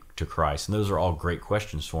anyone to Christ? And those are all great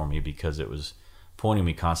questions for me, because it was pointing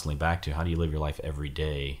me constantly back to, how do you live your life every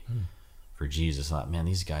day for Jesus? I thought, man,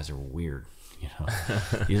 these guys are weird. You know,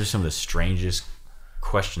 these are some of the strangest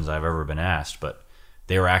questions I've ever been asked, but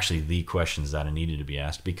they were actually the questions that I needed to be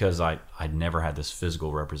asked, because I'd never had this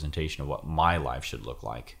physical representation of what my life should look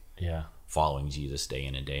like. Yeah. Following Jesus day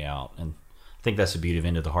in and day out. And I think that's the beauty of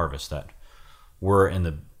Into the Harvest, that we're in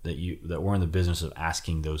the business of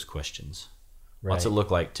asking those questions. Right. What's it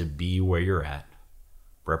look like to be where you're at,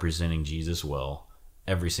 representing Jesus well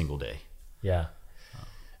every single day? Yeah.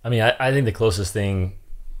 I mean, I think the closest thing,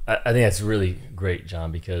 I think that's really great,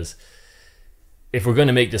 John, because if we're going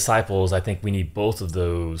to make disciples, I think we need both of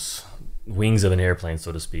those wings of an airplane,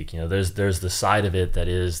 so to speak. You know, there's the side of it that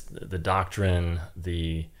is the doctrine,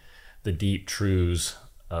 the deep truths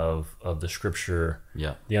of the scripture,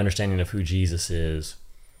 the understanding of who Jesus is,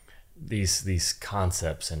 these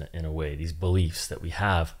concepts in a way, these beliefs that we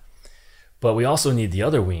have. But we also need the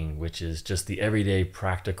other wing, which is just the everyday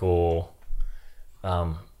practical,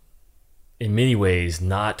 in many ways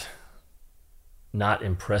not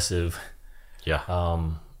impressive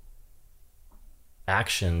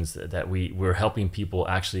actions that we're helping people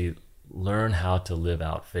actually learn how to live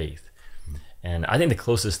out faith. And I think the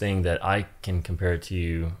closest thing that I can compare it to,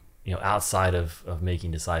 you know, outside of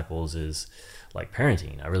making disciples is like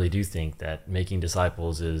parenting. I really do think that making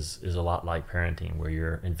disciples is a lot like parenting, where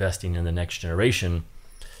you're investing in the next generation,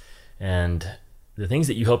 and the things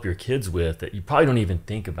that you help your kids with that you probably don't even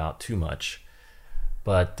think about too much,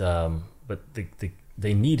 but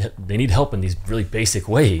they need help in these really basic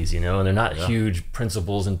ways, you know, and they're not huge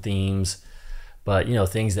principles and themes, but, you know,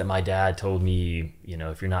 things that my dad told me, you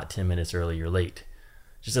know, if you're not 10 minutes early, you're late.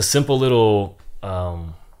 Just a simple little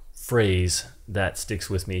phrase that sticks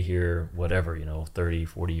with me here, whatever, you know, 30,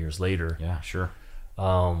 40 years later. Yeah, sure.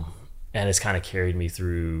 And it's kind of carried me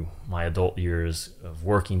through my adult years of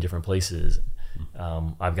working different places.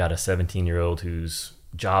 I've got a 17-year-old who's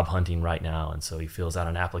job hunting right now, and so he fills out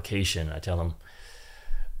an application. I tell him,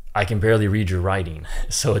 I can barely read your writing,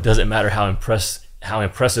 so it doesn't matter how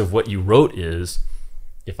impressive what you wrote is.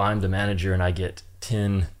 If I'm the manager and I get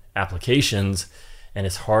 10 applications and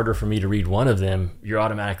it's harder for me to read one of them, you're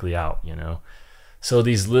automatically out, you know? So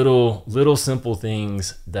these little simple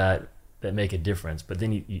things that make a difference. But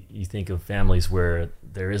then you think of families where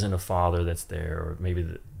there isn't a father that's there, or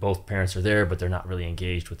maybe both parents are there, but they're not really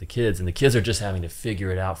engaged with the kids, and the kids are just having to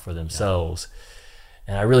figure it out for themselves.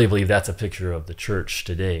 And I really believe that's a picture of the church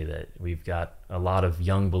today, that we've got a lot of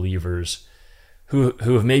young believers who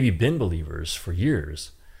have maybe been believers for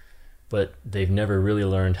years, but they've never really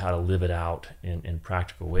learned how to live it out in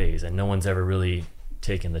practical ways. And no one's ever really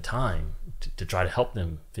taken the time to try to help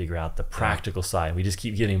them figure out the practical side. We just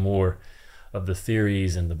keep getting more of the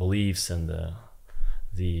theories and the beliefs and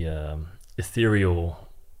the ethereal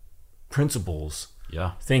principles,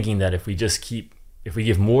 thinking that if we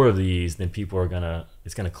give more of these, then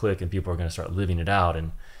it's gonna click and people are gonna start living it out,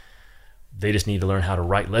 and they just need to learn how to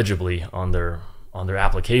write legibly on their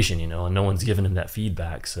application, you know, and no one's giving them that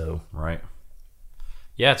feedback. So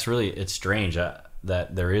yeah, it's strange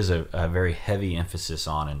that there is a very heavy emphasis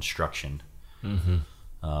on instruction.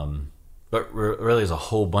 But really there's a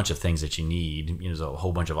whole bunch of things that you need. You know, there's a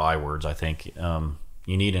whole bunch of I words, I think.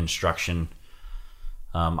 You need instruction.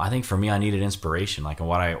 I think for me, I needed inspiration. Like, and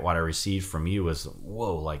what I received from you was,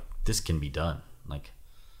 whoa, like, this can be done. Like,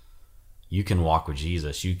 you can walk with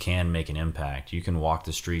Jesus. You can make an impact. You can walk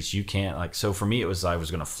the streets. You can't, like, so for me, it was, I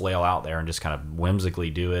was going to flail out there and just kind of whimsically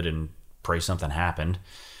do it and pray something happened.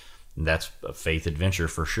 And that's a faith adventure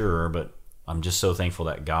for sure. But I'm just so thankful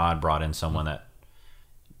that God brought in someone that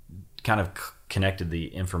kind of connected the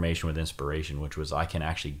information with inspiration, which was I can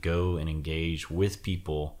actually go and engage with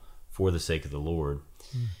people for the sake of the Lord.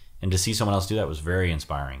 And to see someone else do that was very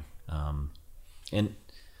inspiring. And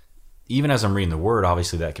even as I'm reading the Word,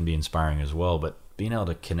 obviously that can be inspiring as well, but being able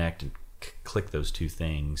to connect and click those two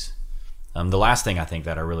things. The last thing I think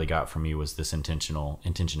that I really got from you was this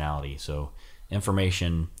intentionality. So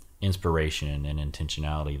information, inspiration, and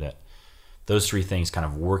intentionality, that those three things kind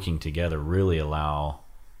of working together really allow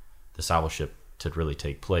discipleship to really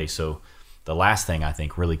take place. So the last thing I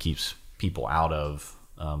think really keeps people out of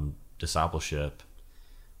discipleship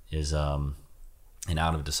is and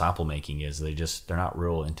out of disciple making is they're not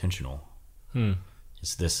real intentional.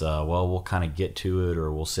 It's this well, we'll kind of get to it,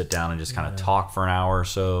 or we'll sit down and just kind of talk for an hour or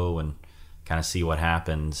so and kind of see what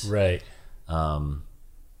happens. Right.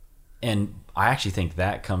 And I actually think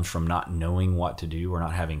that comes from not knowing what to do or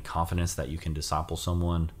not having confidence that you can disciple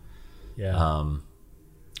someone.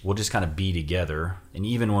 We'll just kind of be together. And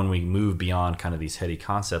even when we move beyond kind of these heady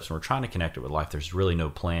concepts and we're trying to connect it with life, there's really no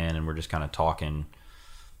plan, and we're just kind of talking,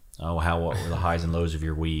 what were the highs and lows of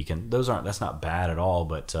your week? And that's not bad at all,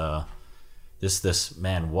 but this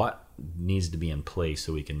man, what needs to be in place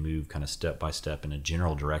so we can move kind of step by step in a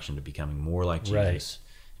general direction to becoming more like Jesus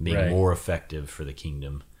and being more effective for the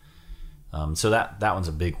kingdom. So that one's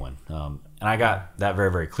a big one. And I got that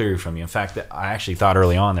very, very clear from you. In fact, I actually thought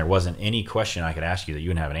early on there wasn't any question I could ask you that you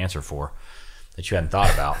wouldn't have an answer for, that you hadn't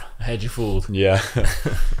thought about. I had you fooled. Yeah.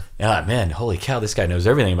 Yeah, man, holy cow, this guy knows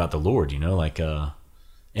everything about the Lord, you know, like, and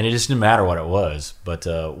it just didn't matter what it was. But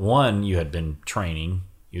one, you had been training,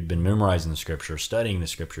 you'd been memorizing the scriptures, studying the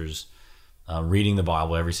scriptures, reading the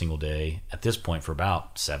Bible every single day, at this point for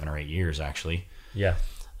about 7 or 8 years, actually. Yeah.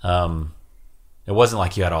 It wasn't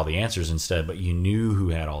like you had all the answers instead, but you knew who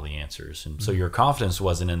had all the answers. And so your confidence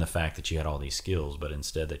wasn't in the fact that you had all these skills, but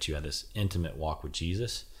instead that you had this intimate walk with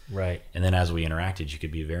Jesus. Right. And then as we interacted, you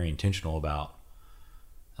could be very intentional about,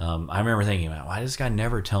 I remember thinking about, why does this guy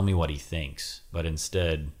never tell me what he thinks? But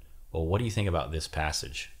instead, well, what do you think about this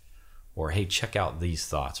passage? Or, hey, check out these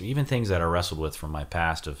thoughts. Or even things that I wrestled with from my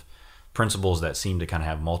past of principles that seem to kind of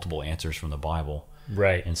have multiple answers from the Bible.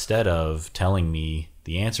 Right. Instead of telling me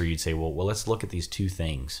the answer, you'd say, well, let's look at these two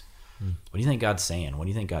things. What do you think God's saying? What do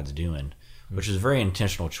you think God's doing? Which is a very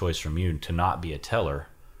intentional choice from you to not be a teller,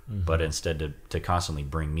 but instead to constantly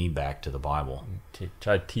bring me back to the Bible. To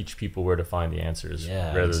try to teach people where to find the answers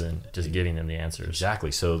rather than just giving them the answers.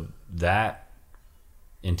 Exactly. So that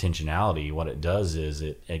intentionality, what it does is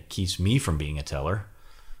it keeps me from being a teller,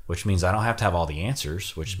 which means I don't have to have all the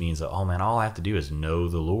answers, which means that, oh man, all I have to do is know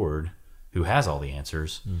the Lord who has all the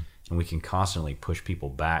answers, and we can constantly push people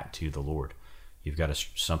back to the Lord. You've got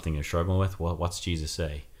something you're struggling with, well, what's Jesus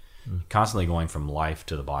say? Constantly going from life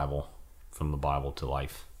to the Bible, from the Bible to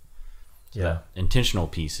life. So that intentional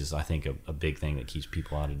piece is, I think, a big thing that keeps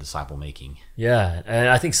people out of disciple making. Yeah, and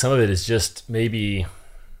I think some of it is just maybe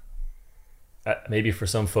for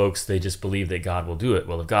some folks, they just believe that God will do it.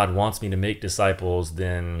 Well, if God wants me to make disciples,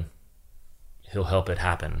 then he'll help it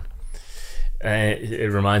happen. And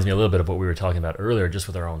it reminds me a little bit of what we were talking about earlier, just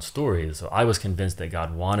with our own stories. So I was convinced that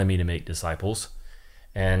God wanted me to make disciples,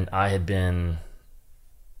 and I had been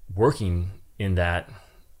working in that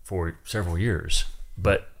for several years,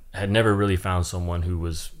 but had never really found someone who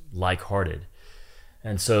was like-hearted.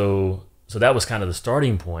 And so that was kind of the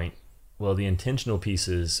starting point. Well, the intentional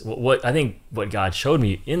pieces, what I think what God showed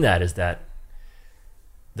me in that is that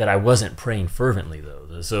I wasn't praying fervently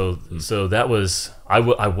though. So that was, I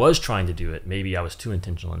was trying to do it. Maybe I was too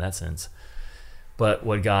intentional in that sense. But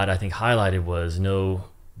what God, I think, highlighted was, no,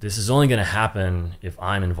 this is only going to happen if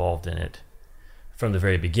I'm involved in it from the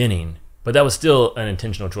very beginning. But that was still an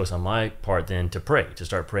intentional choice on my part then to pray, to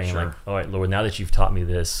start praying like, all right, Lord, now that you've taught me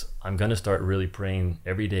this, I'm going to start really praying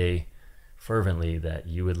every day fervently that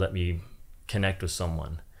you would let me connect with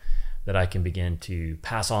someone, that I can begin to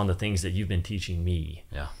pass on the things that you've been teaching me.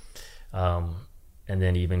 Yeah. And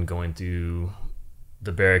then even going through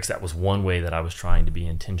the barracks, that was one way that I was trying to be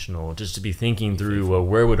intentional, just to be thinking through, well,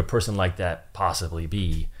 where would a person like that possibly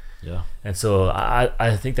be? Yeah. And so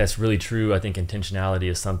I think that's really true. I think intentionality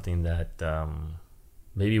is something that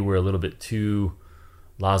maybe we're a little bit too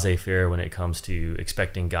laissez-faire when it comes to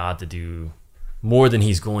expecting God to do more than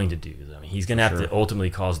he's going to do. I mean, he's going to have to ultimately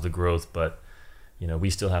cause the growth, but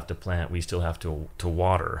we still have to plant, we still have to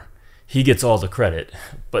water. He gets all the credit,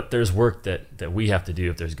 but there's work that we have to do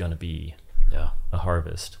if there's going to be a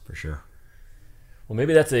harvest. For sure. Well,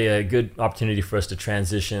 maybe that's a good opportunity for us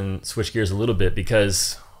to switch gears a little bit,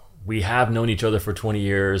 because we have known each other for 20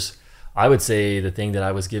 years. I would say the thing that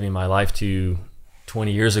I was giving my life to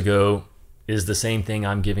 20 years ago is the same thing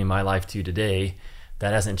I'm giving my life to today.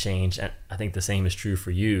 That hasn't changed. And I think the same is true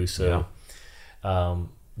for you. So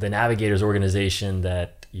the Navigators organization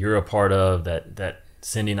that you're a part of, that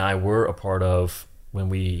Cindy and I were a part of when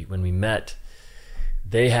we met,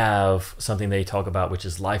 they have something they talk about, which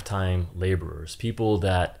is lifetime laborers, people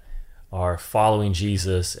that are following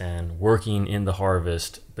Jesus and working in the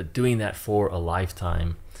harvest, but doing that for a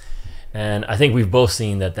lifetime. And I think we've both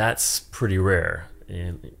seen that that's pretty rare.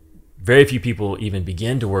 Very few people even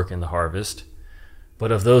begin to work in the harvest,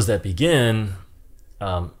 but of those that begin,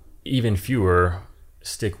 even fewer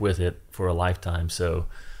stick with it for a lifetime. So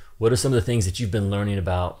what are some of the things that you've been learning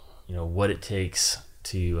about, what it takes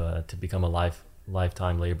to become a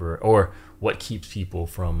lifetime laborer, or what keeps people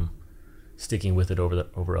from sticking with it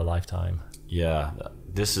over a lifetime? Yeah,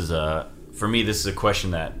 for me, this is a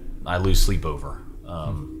question that I lose sleep over.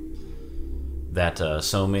 That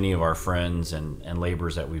so many of our friends and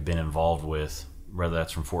laborers that we've been involved with, whether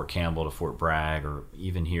that's from Fort Campbell to Fort Bragg, or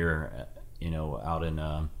even here, out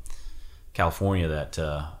in California, that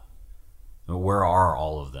where are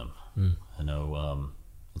all of them?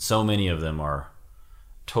 So many of them are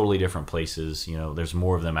totally different places. There's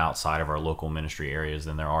more of them outside of our local ministry areas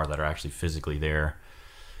than there are that are actually physically there.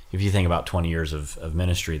 If you think about 20 years of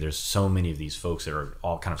ministry, there's so many of these folks that are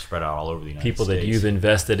all kind of spread out all over the United States. People that you've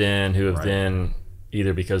invested in, who have then,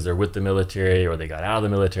 either because they're with the military or they got out of the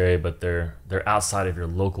military, but they're outside of your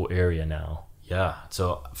local area now. Yeah.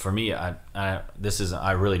 So for me,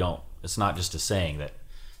 I really don't, it's not just a saying, that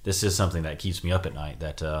this is something that keeps me up at night,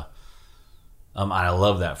 that I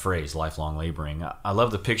love that phrase, lifelong laboring. I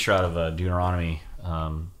love the picture out of Deuteronomy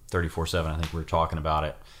 34:7. I think we were talking about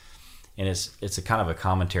it. And it's a kind of a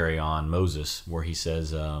commentary on Moses, where he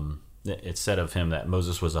says, it's said of him that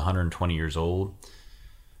Moses was 120 years old.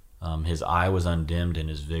 His eye was undimmed and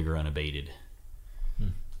his vigor unabated.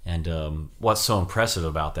 And what's so impressive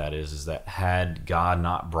about that is that had God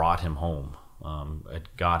not brought him home,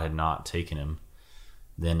 God had not taken him,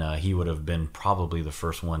 then he would have been probably the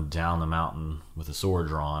first one down the mountain with a sword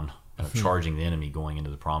drawn, charging the enemy going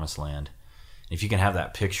into the promised land. If you can have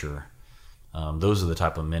that picture, those are the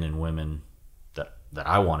type of men and women that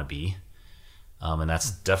I want to be. And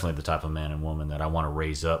that's definitely the type of man and woman that I want to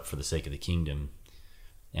raise up for the sake of the kingdom.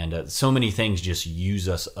 And so many things just use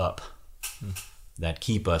us up that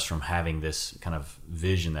keep us from having this kind of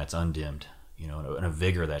vision that's undimmed, and a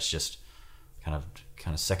vigor that's just kind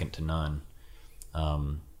of second to none.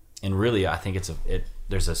 And really, I think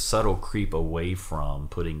there's a subtle creep away from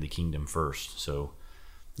putting the kingdom first. So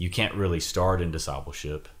you can't really start in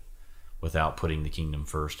discipleship without putting the kingdom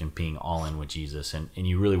first and being all in with Jesus. And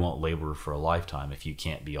you really won't labor for a lifetime if you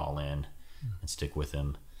can't be all in and stick with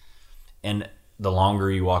him. And the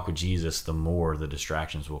longer you walk with Jesus, the more the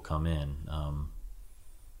distractions will come in.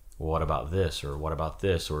 Well, what about this? Or what about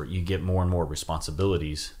this? Or you get more and more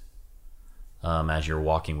responsibilities as you're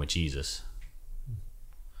walking with Jesus.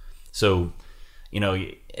 So,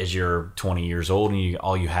 as you're 20 years old and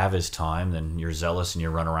all you have is time, then you're zealous and you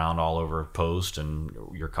run around all over Post and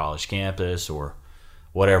your college campus or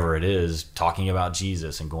whatever it is, talking about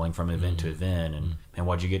Jesus and going from event to event. And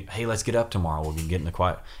what'd you get? Hey, let's get up tomorrow. We'll get in the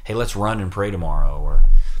quiet. Hey, let's run and pray tomorrow. Or,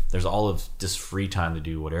 there's all of this free time to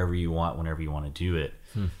do whatever you want whenever you want to do it.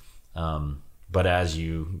 But as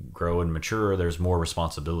you grow and mature, there's more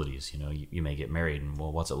responsibilities. You may get married, and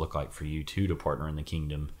well, what's it look like for you too to partner in the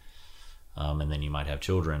kingdom? And then you might have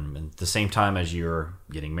children. And at the same time as you're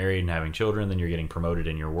getting married and having children, then you're getting promoted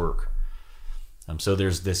in your work. So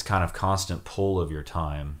there's this kind of constant pull of your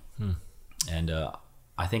time. And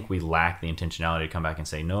I think we lack the intentionality to come back and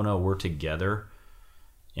say, no, we're together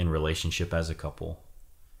in relationship as a couple,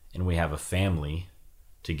 and we have a family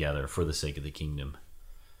together for the sake of the kingdom.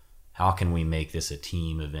 How can we make this a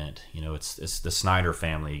team event? It's the Snyder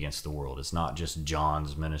family against the world. It's not just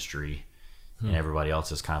John's ministry and everybody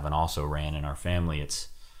else is kind of an also ran in our family. It's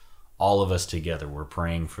all of us together. We're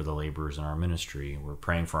praying for the laborers in our ministry. We're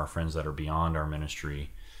praying for our friends that are beyond our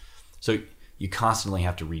ministry. So you constantly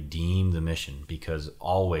have to redeem the mission, because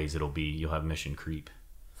always you'll have mission creep.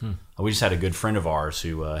 We just had a good friend of ours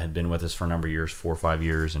who had been with us for a number of years, 4 or 5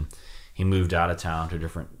 years, and he moved out of town to a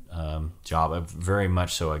different job, very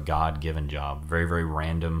much so a God-given job, very, very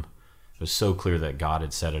random. It was so clear that God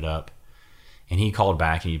had set it up. And he called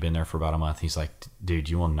back, and he'd been there for about a month. He's like, dude,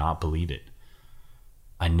 you will not believe it.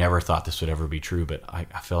 I never thought this would ever be true, but I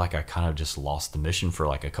feel like I kind of just lost the mission for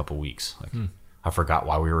like a couple weeks. I forgot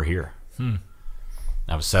why we were here.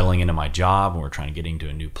 I was settling into my job, and we're trying to get into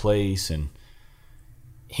a new place, and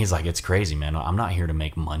he's like, it's crazy, man. I'm not here to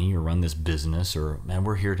make money or run this business, man,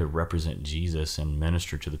 we're here to represent Jesus and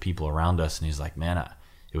minister to the people around us. And he's like, man,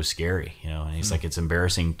 it was scary, and he's like, it's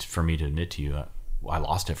embarrassing for me to admit to you, I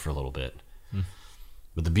lost it for a little bit.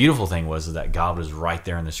 But the beautiful thing was that God was right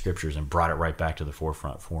there in the scriptures and brought it right back to the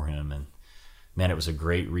forefront for him. And man, it was a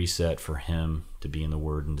great reset for him to be in the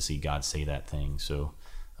Word and to see God say that thing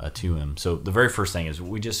to him. So the very first thing is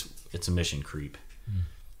it's a mission creep.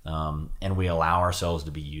 And we allow ourselves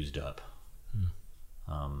to be used up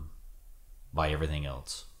by everything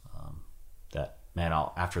else. That, man,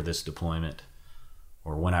 after this deployment,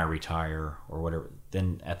 or when I retire, or whatever,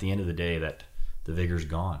 then at the end of the day, that the vigor's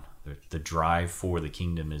gone. The drive for the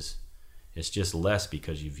kingdom it's just less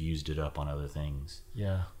because you've used it up on other things.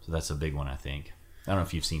 Yeah. So that's a big one, I think. I don't know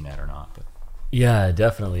if you've seen that or not, but yeah,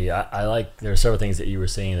 definitely. I like, there are several things that you were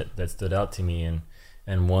saying that stood out to me,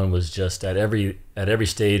 and one was just at every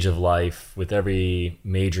stage of life, with every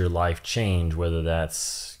major life change, whether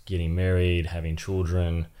that's getting married, having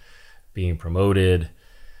children, being promoted,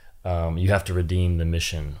 you have to redeem the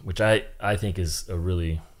mission, which I think is a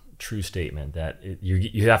really true statement, that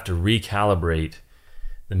you have to recalibrate.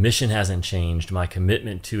 The mission hasn't changed, my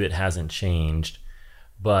commitment to it hasn't changed,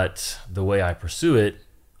 but the way I pursue it,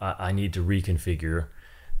 I need to reconfigure,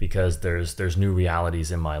 because there's new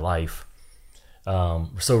realities in my life.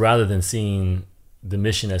 So rather than seeing the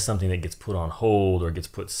mission as something that gets put on hold or gets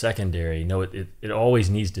put secondary, no, it always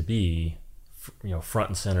needs to be, front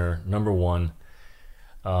and center, number one.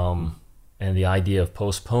 And the idea of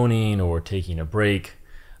postponing or taking a break,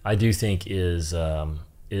 I do think is a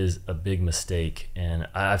big mistake. And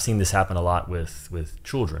I've seen this happen a lot with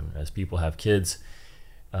children as people have kids.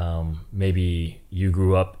 Maybe you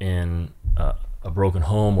grew up in a broken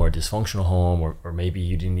home or a dysfunctional home, or maybe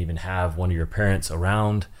you didn't even have one of your parents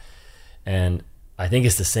around. And I think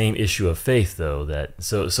it's the same issue of faith, though, that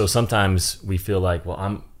so sometimes we feel like, well,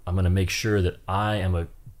 I'm going to make sure that I am a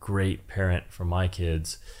great parent for my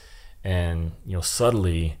kids, and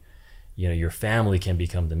subtly, your family can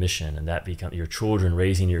become the mission, and that become your children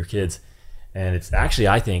raising your kids. And it's actually,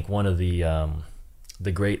 I think, one of the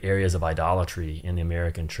great areas of idolatry in the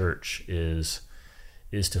American church is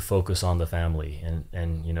to focus on the family,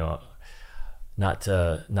 and not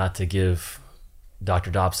to give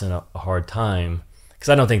Dr. Dobson a hard time, because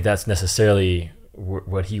I don't think that's necessarily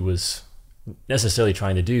what he was necessarily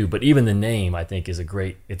trying to do. But even the name, I think, it's a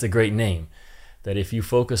great name, that if you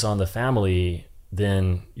focus on the family,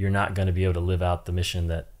 then you're not going to be able to live out the mission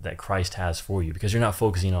that Christ has for you, because you're not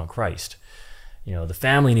focusing on Christ. The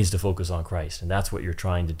family needs to focus on Christ, and that's what you're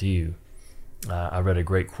trying to do. I read a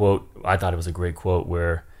great quote. I thought it was a great quote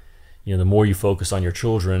where, the more you focus on your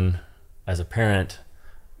children as a parent,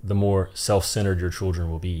 the more self-centered your children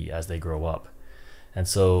will be as they grow up. And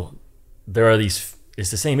so there are it's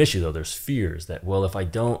the same issue, though. There's fears that, well, if I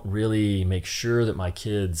don't really make sure that my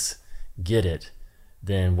kids get it,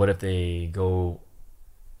 then what if they go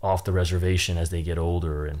off the reservation as they get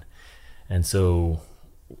older? And so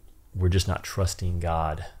we're just not trusting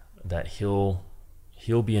God that He'll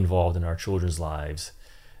be involved in our children's lives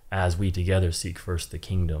as we together seek first the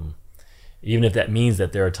kingdom, even if that means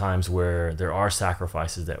that there are times where there are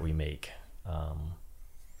sacrifices that we make.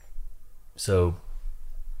 So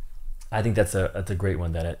I think that's a great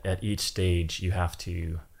one, that at each stage you have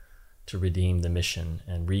to to redeem the mission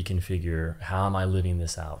and reconfigure how am I living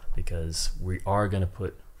this out, because we are going to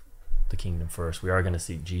put the kingdom first. We are going to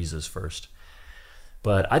seek Jesus first.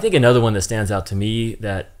 But I think another one that stands out to me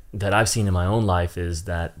that I've seen in my own life is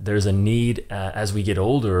that there's a need as we get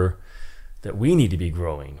older that we need to be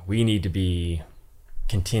growing. We need to be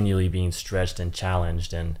continually being stretched and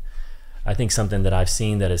challenged. And I think something that I've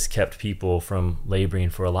seen that has kept people from laboring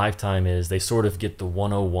for a lifetime is they sort of get the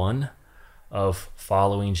 101 of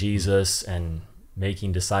following Jesus and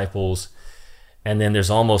making disciples. And then there's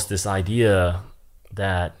almost this idea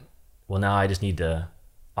that, well, now I just need to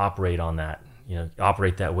operate on that,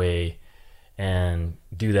 operate that way and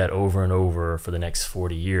do that over and over for the next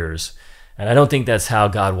 40 years. And I don't think that's how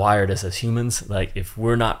God wired us as humans. Like, if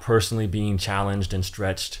we're not personally being challenged and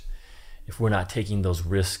stretched, if we're not taking those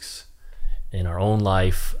risks in our own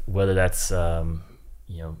life, whether that's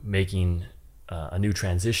making a new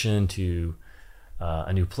transition to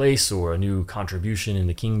a new place or a new contribution in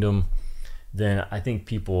the kingdom, then I think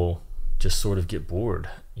people just sort of get bored.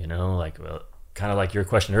 Kind of like your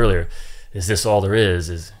question earlier, is this all there is?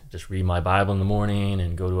 Is just read my Bible in the morning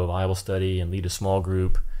and go to a Bible study and lead a small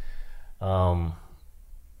group?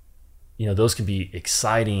 Those can be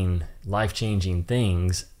exciting, life-changing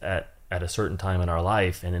things at a certain time in our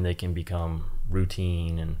life, and then they can become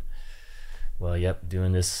routine and,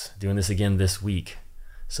 doing this again this week.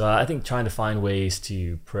 So I think trying to find ways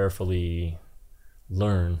to prayerfully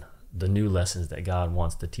learn the new lessons that God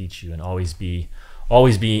wants to teach you and always be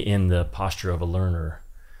in the posture of a learner,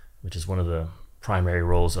 which is one of the primary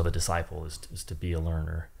roles of a disciple, is to be a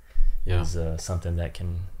learner, is something that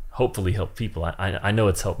can hopefully help people. I know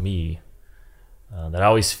it's helped me, that I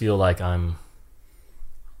always feel like I'm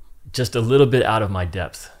just a little bit out of my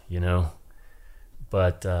depth,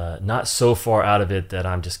 but not so far out of it that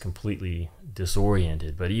I'm just completely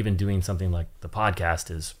disoriented. But even doing something like the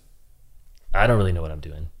podcast I don't really know what I'm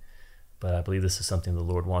doing, but I believe this is something the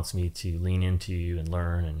Lord wants me to lean into and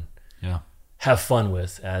learn and have fun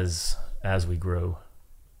with as we grow.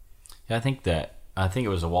 Yeah, I think it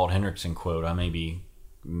was a Walt Hendrickson quote. I may be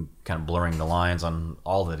kind of blurring the lines on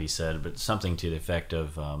all that he said, but something to the effect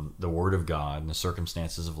of the Word of God and the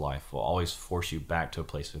circumstances of life will always force you back to a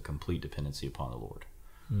place of complete dependency upon the Lord.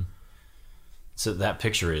 So that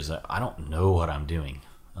picture is that I don't know what I'm doing.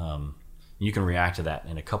 You can react to that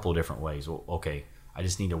in a couple of different ways. Well, okay, I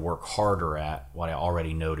just need to work harder at what I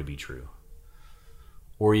already know to be true.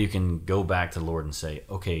 Or you can go back to the Lord and say,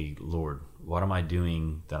 okay, Lord, what am I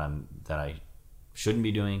doing that I shouldn't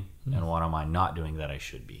be doing, and what am I not doing that I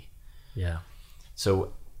should be? Yeah.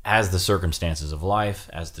 So as the circumstances of life,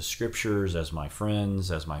 as the scriptures, as my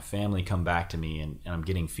friends, as my family come back to me, and I'm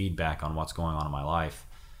getting feedback on what's going on in my life,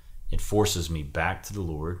 it forces me back to the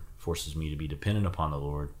Lord, forces me to be dependent upon the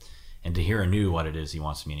Lord, and to hear anew what it is He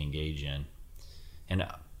wants me to engage in. And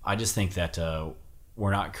I just think that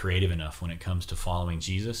we're not creative enough when it comes to following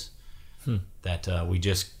Jesus, that we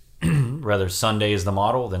just, rather Sunday is the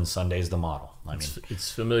model, then Sunday is the model. I mean,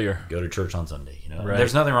 it's familiar. Go to church on Sunday. Right.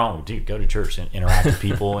 There's nothing wrong with go to church and interact with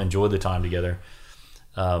people, enjoy the time together.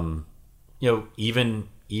 Even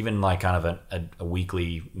like kind of a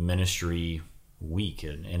weekly ministry week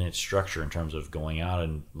in its structure in terms of going out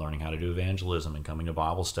and learning how to do evangelism and coming to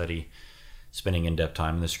Bible study, spending in-depth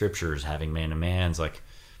time in the scriptures, having man-to-mans. Like,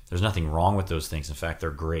 there's nothing wrong with those things. In fact,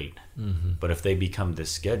 they're great. But if they become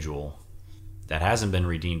this schedule that hasn't been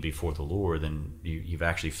redeemed before the Lord, then you've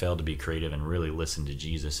actually failed to be creative and really listen to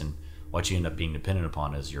Jesus. And what you end up being dependent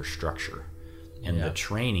upon is your structure and the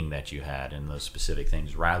training that you had in those specific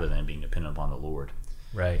things, rather than being dependent upon the Lord.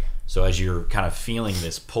 Right. So as you're kind of feeling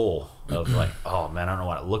this pull of like, oh man, I don't know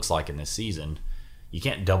what it looks like in this season, you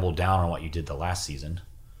can't double down on what you did the last season.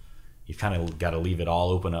 You've kind of got to leave it all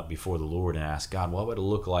open up before the Lord and ask God, what would it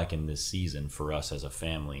look like in this season for us as a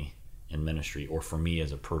family in ministry, or for me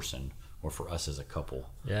as a person, or for us as a couple?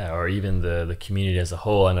 Yeah, or even the community as a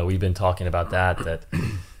whole. I know we've been talking about that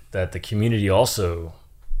the community also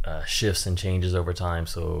shifts and changes over time.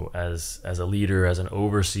 So as a leader, as an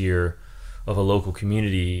overseer of a local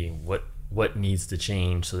community, what needs to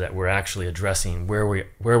change so that we're actually addressing where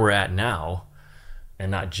we're at now, and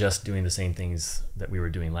not just doing the same things that we were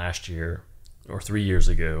doing last year or 3 years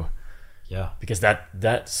ago. Yeah. Because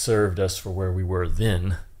that served us for where we were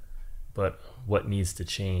then, but what needs to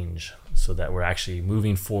change so that we're actually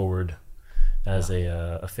moving forward as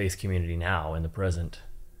a faith community now in the present.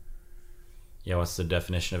 Yeah, what's the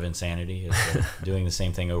definition of insanity? Is doing the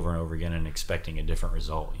same thing over and over again and expecting a different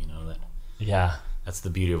result, That's the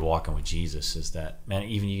beauty of walking with Jesus, is that, man,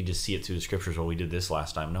 even you just see it through the scriptures. Well, we did this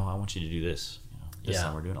last time. No, I want you to do this. This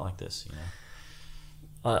time we're doing it like this,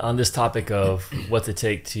 on this topic of what's it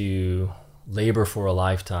take to labor for a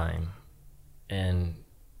lifetime, and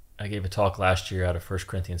I gave a talk last year out of 1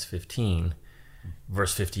 Corinthians 15,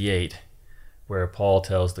 verse 58, where Paul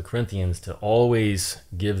tells the Corinthians to always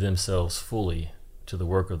give themselves fully to the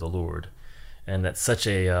work of the Lord. And that's such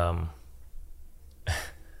a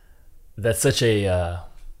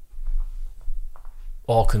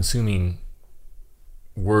all-consuming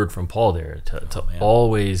word from Paul there, to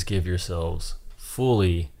always give yourselves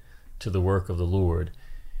fully to the work of the Lord.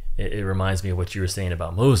 It reminds me of what you were saying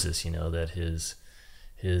about Moses, that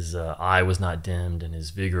his eye was not dimmed and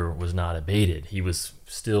his vigor was not abated. He was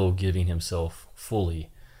still giving himself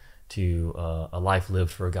fully to a life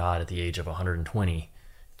lived for God at the age of 120,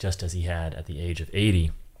 just as he had at the age of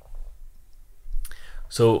 80.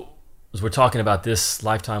 So as we're talking about this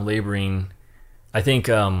lifetime laboring, I think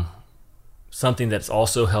something that's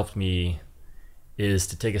also helped me is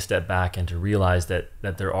to take a step back and to realize that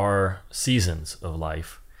there are seasons of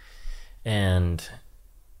life. And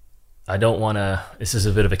I don't want to, this is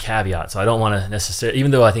a bit of a caveat, so I don't want to necessarily,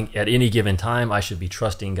 even though I think at any given time I should be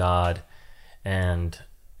trusting God and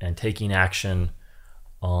taking action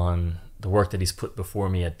on the work that he's put before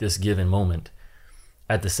me at this given moment.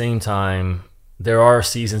 At the same time, there are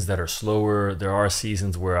seasons that are slower. There are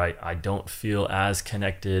seasons where I don't feel as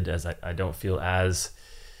connected, as I don't feel as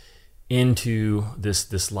into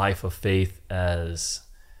this life of faith as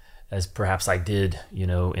perhaps I did,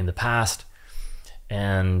 in the past.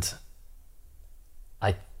 And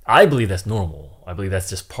I believe that's normal. I believe that's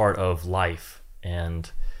just part of life. And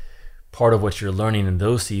part of what you're learning in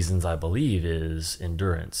those seasons, I believe, is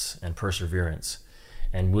endurance and perseverance.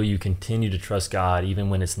 And will you continue to trust God even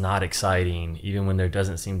when it's not exciting, even when there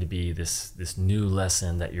doesn't seem to be this new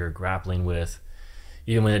lesson that you're grappling with,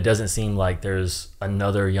 even when it doesn't seem like there's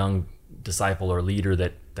another young disciple or leader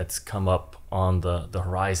that's come up on the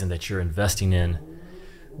horizon that you're investing in?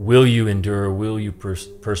 Will you endure? Will you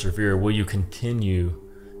persevere? Will you continue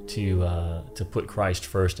to put Christ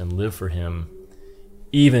first and live for him,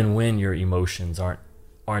 even when your emotions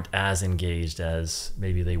aren't as engaged as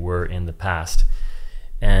maybe they were in the past?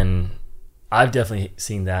 And I've definitely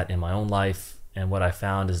seen that in my own life. And what I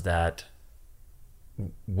found is that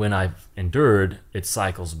when I've endured, it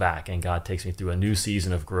cycles back and God takes me through a new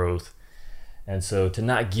season of growth. And so to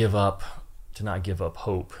not give up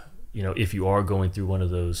hope, if you are going through one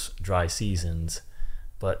of those dry seasons,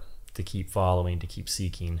 but to keep following, to keep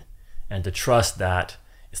seeking, and to trust that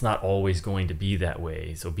it's not always going to be that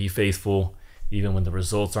way. So be faithful, even when the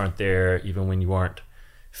results aren't there, even when you aren't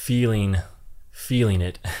feeling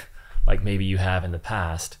it like maybe you have in the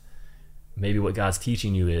past. Maybe what God's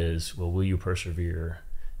teaching you is, well, will you persevere?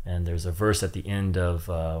 And there's a verse at the end of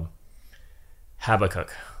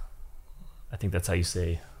Habakkuk. I think that's how you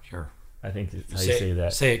say. Sure. I think that's how you say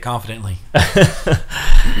that. Say it confidently.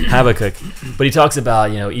 Habakkuk. But he talks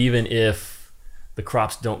about, even if the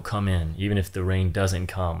crops don't come in, even if the rain doesn't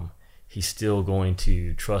come, he's still going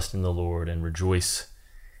to trust in the Lord and rejoice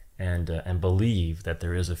and believe that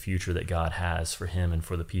there is a future that God has for him and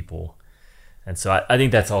for the people. And so I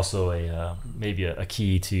think that's also maybe a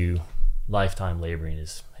key to lifetime laboring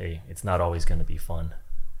is, hey, it's not always going to be fun.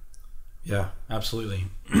 Yeah, absolutely.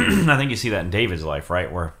 I think you see that in David's life,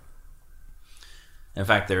 right? Where, in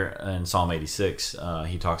fact, there in Psalm 86,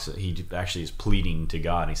 he actually is pleading to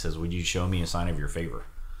God. He says, "Would you show me a sign of your favor?"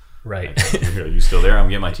 Right. Like, are you still there? I'm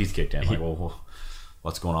getting my teeth kicked in. Like, well,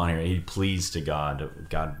 what's going on here? He pleads to God,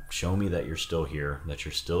 God, show me that you're still here, that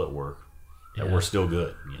you're still at work, that we're still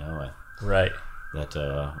good. Right. That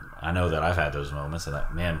I know that I've had those moments, and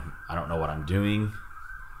that, man, I don't know what I'm doing.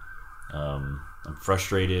 I'm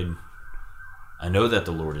frustrated. I know that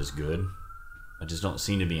the Lord is good. I just don't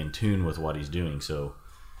seem to be in tune with what he's doing. So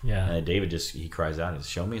David he cries out, he says,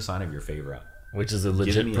 show me a sign of your favor. Which is a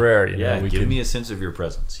legit prayer. Give me a sense of your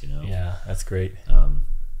presence. Yeah, that's great.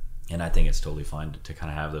 And I think it's totally fine to kind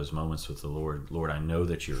of have those moments with the Lord. Lord, I know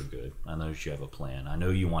that you're good. I know that you have a plan. I know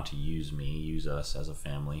you want to use me, use us as a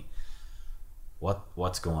family.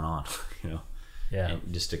 What's going on? Yeah.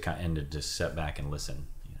 And just to step back and listen.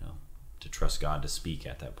 To trust God to speak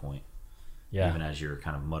at that point. Yeah. Even as you're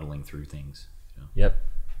kind of muddling through things. Yep.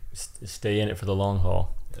 Stay in it for the long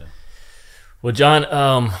haul. Yeah. Well,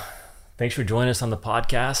 John, thanks for joining us on the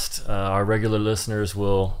podcast. Our regular listeners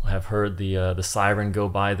will have heard the siren go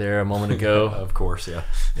by there a moment ago. Of course, yeah.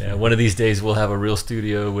 Yeah. One of these days we'll have a real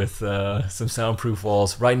studio with some soundproof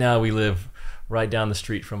walls. Right now we live right down the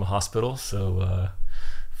street from a hospital, so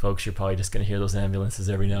folks, you're probably just going to hear those ambulances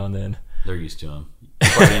every now and then. They're used to them. You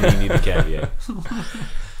probably need a caveat.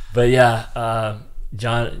 But yeah,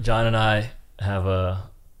 John and I have a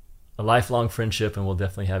a lifelong friendship, and we'll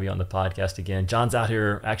definitely have you on the podcast again. John's out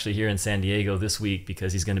here in San Diego this week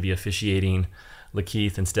because he's going to be officiating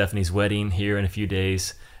Lakeith and Stephanie's wedding here in a few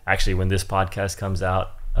days. Actually, when this podcast comes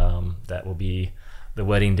out, that will be the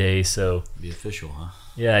wedding day. So be official, huh?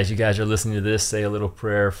 Yeah, as you guys are listening to this, say a little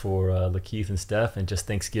prayer for Lakeith and Steph, and just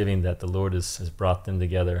thanksgiving that the Lord has brought them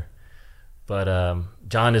together. But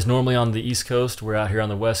John is normally on the East Coast. We're out here on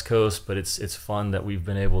the West Coast, but it's fun that we've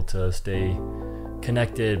been able to stay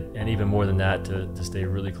connected, and even more than that, to stay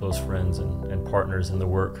really close friends and partners in the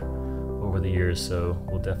work over the years. So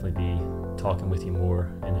we'll definitely be talking with you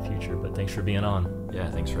more in the future. But thanks for being on. Yeah,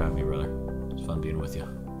 thanks for having me, brother. It's fun being with you.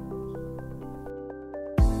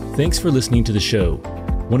 Thanks for listening to the show.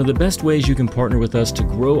 One of the best ways you can partner with us to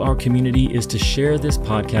grow our community is to share this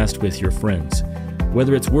podcast with your friends.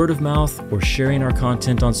 Whether it's word of mouth or sharing our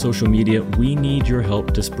content on social media, we need your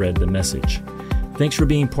help to spread the message. Thanks for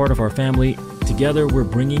being part of our family. Together, we're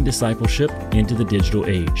bringing discipleship into the digital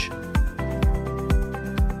age.